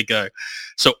 Hair is going to go.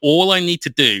 So all I need to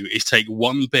do is take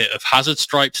one bit of hazard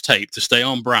striped tape to stay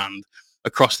on brand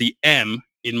across the M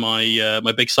in my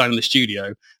my big sign in the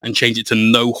studio and change it to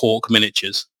No Hawk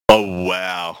Miniatures. Oh,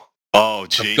 wow. Oh,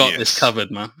 genius. I've got this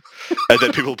covered, man. And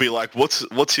then people will be like, what's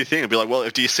your thing? I'll be like, well,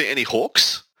 do you see any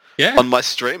hawks? Yeah. On my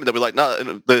stream, and they'll be like,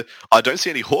 no, I don't see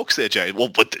any hawks there, Jay. Well,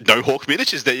 but no Hawk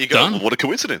Miniatures. There you go. Well, what a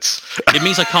coincidence. It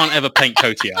means I can't ever paint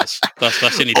Coty as. That's the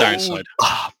only downside.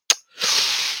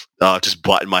 Just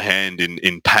biting my hand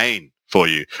in pain for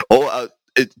you. Or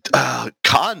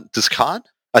Khan? Does Khan?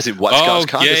 As in White Scars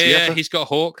Khan? Yeah, he's got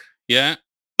Hawk. Yeah.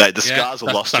 No, the scars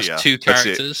are lost here. That's two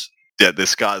characters. Yeah, the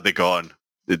scars, they're gone.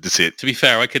 That's it. To be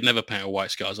fair, I could never paint a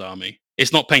White Scars army.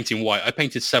 It's not painting white. I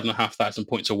painted 7,500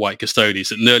 points of white custodies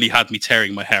that nearly had me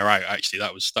tearing my hair out. Actually,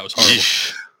 that was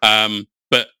horrible.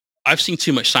 But I've seen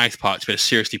too much South Park to be able to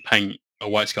seriously paint a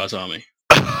White Scars army.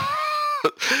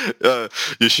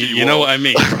 You know what I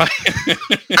mean, right?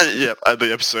 Yeah, the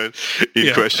episode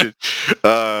in question.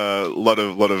 A lot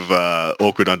of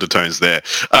awkward undertones there.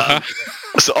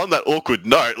 So on that awkward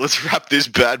note, let's wrap this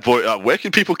bad boy up. Where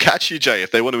can people catch you, Jay, if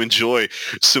they want to enjoy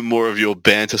some more of your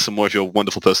banter, some more of your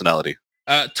wonderful personality?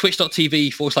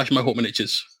 Twitch.tv/Mohawk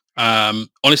Miniatures.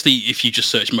 Honestly, if you just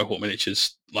search Mohawk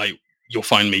Miniatures, like, you'll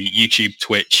find me. YouTube,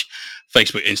 Twitch,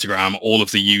 Facebook, Instagram, all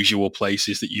of the usual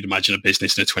places that you'd imagine a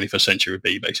business in the 21st century would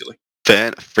be, basically.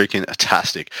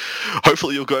 Fan-freaking-tastic.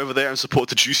 Hopefully you'll go over there and support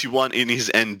the Juicy One in his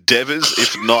endeavors.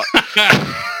 If not...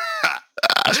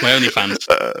 That's my OnlyFans.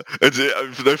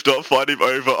 If not, find him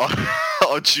over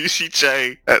on Juicy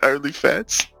J at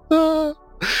OnlyFans.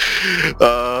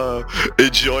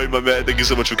 Enjoy, my man. Thank you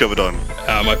so much for coming on.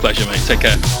 My pleasure, mate. Take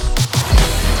care.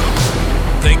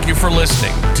 Thank you for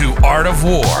listening to Art of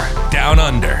War Down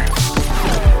Under,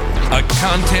 a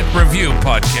content review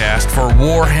podcast for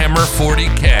Warhammer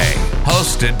 40K,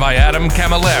 hosted by Adam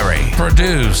Camilleri,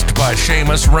 produced by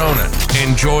Seamus Ronan.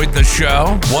 Enjoyed the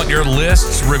show? Want your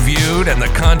lists reviewed and the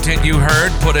content you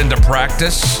heard put into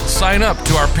practice? Sign up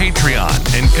to our Patreon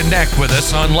and connect with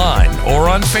us online or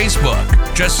on Facebook.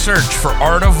 Just search for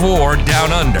Art of War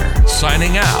Down Under.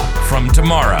 Signing out from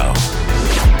tomorrow.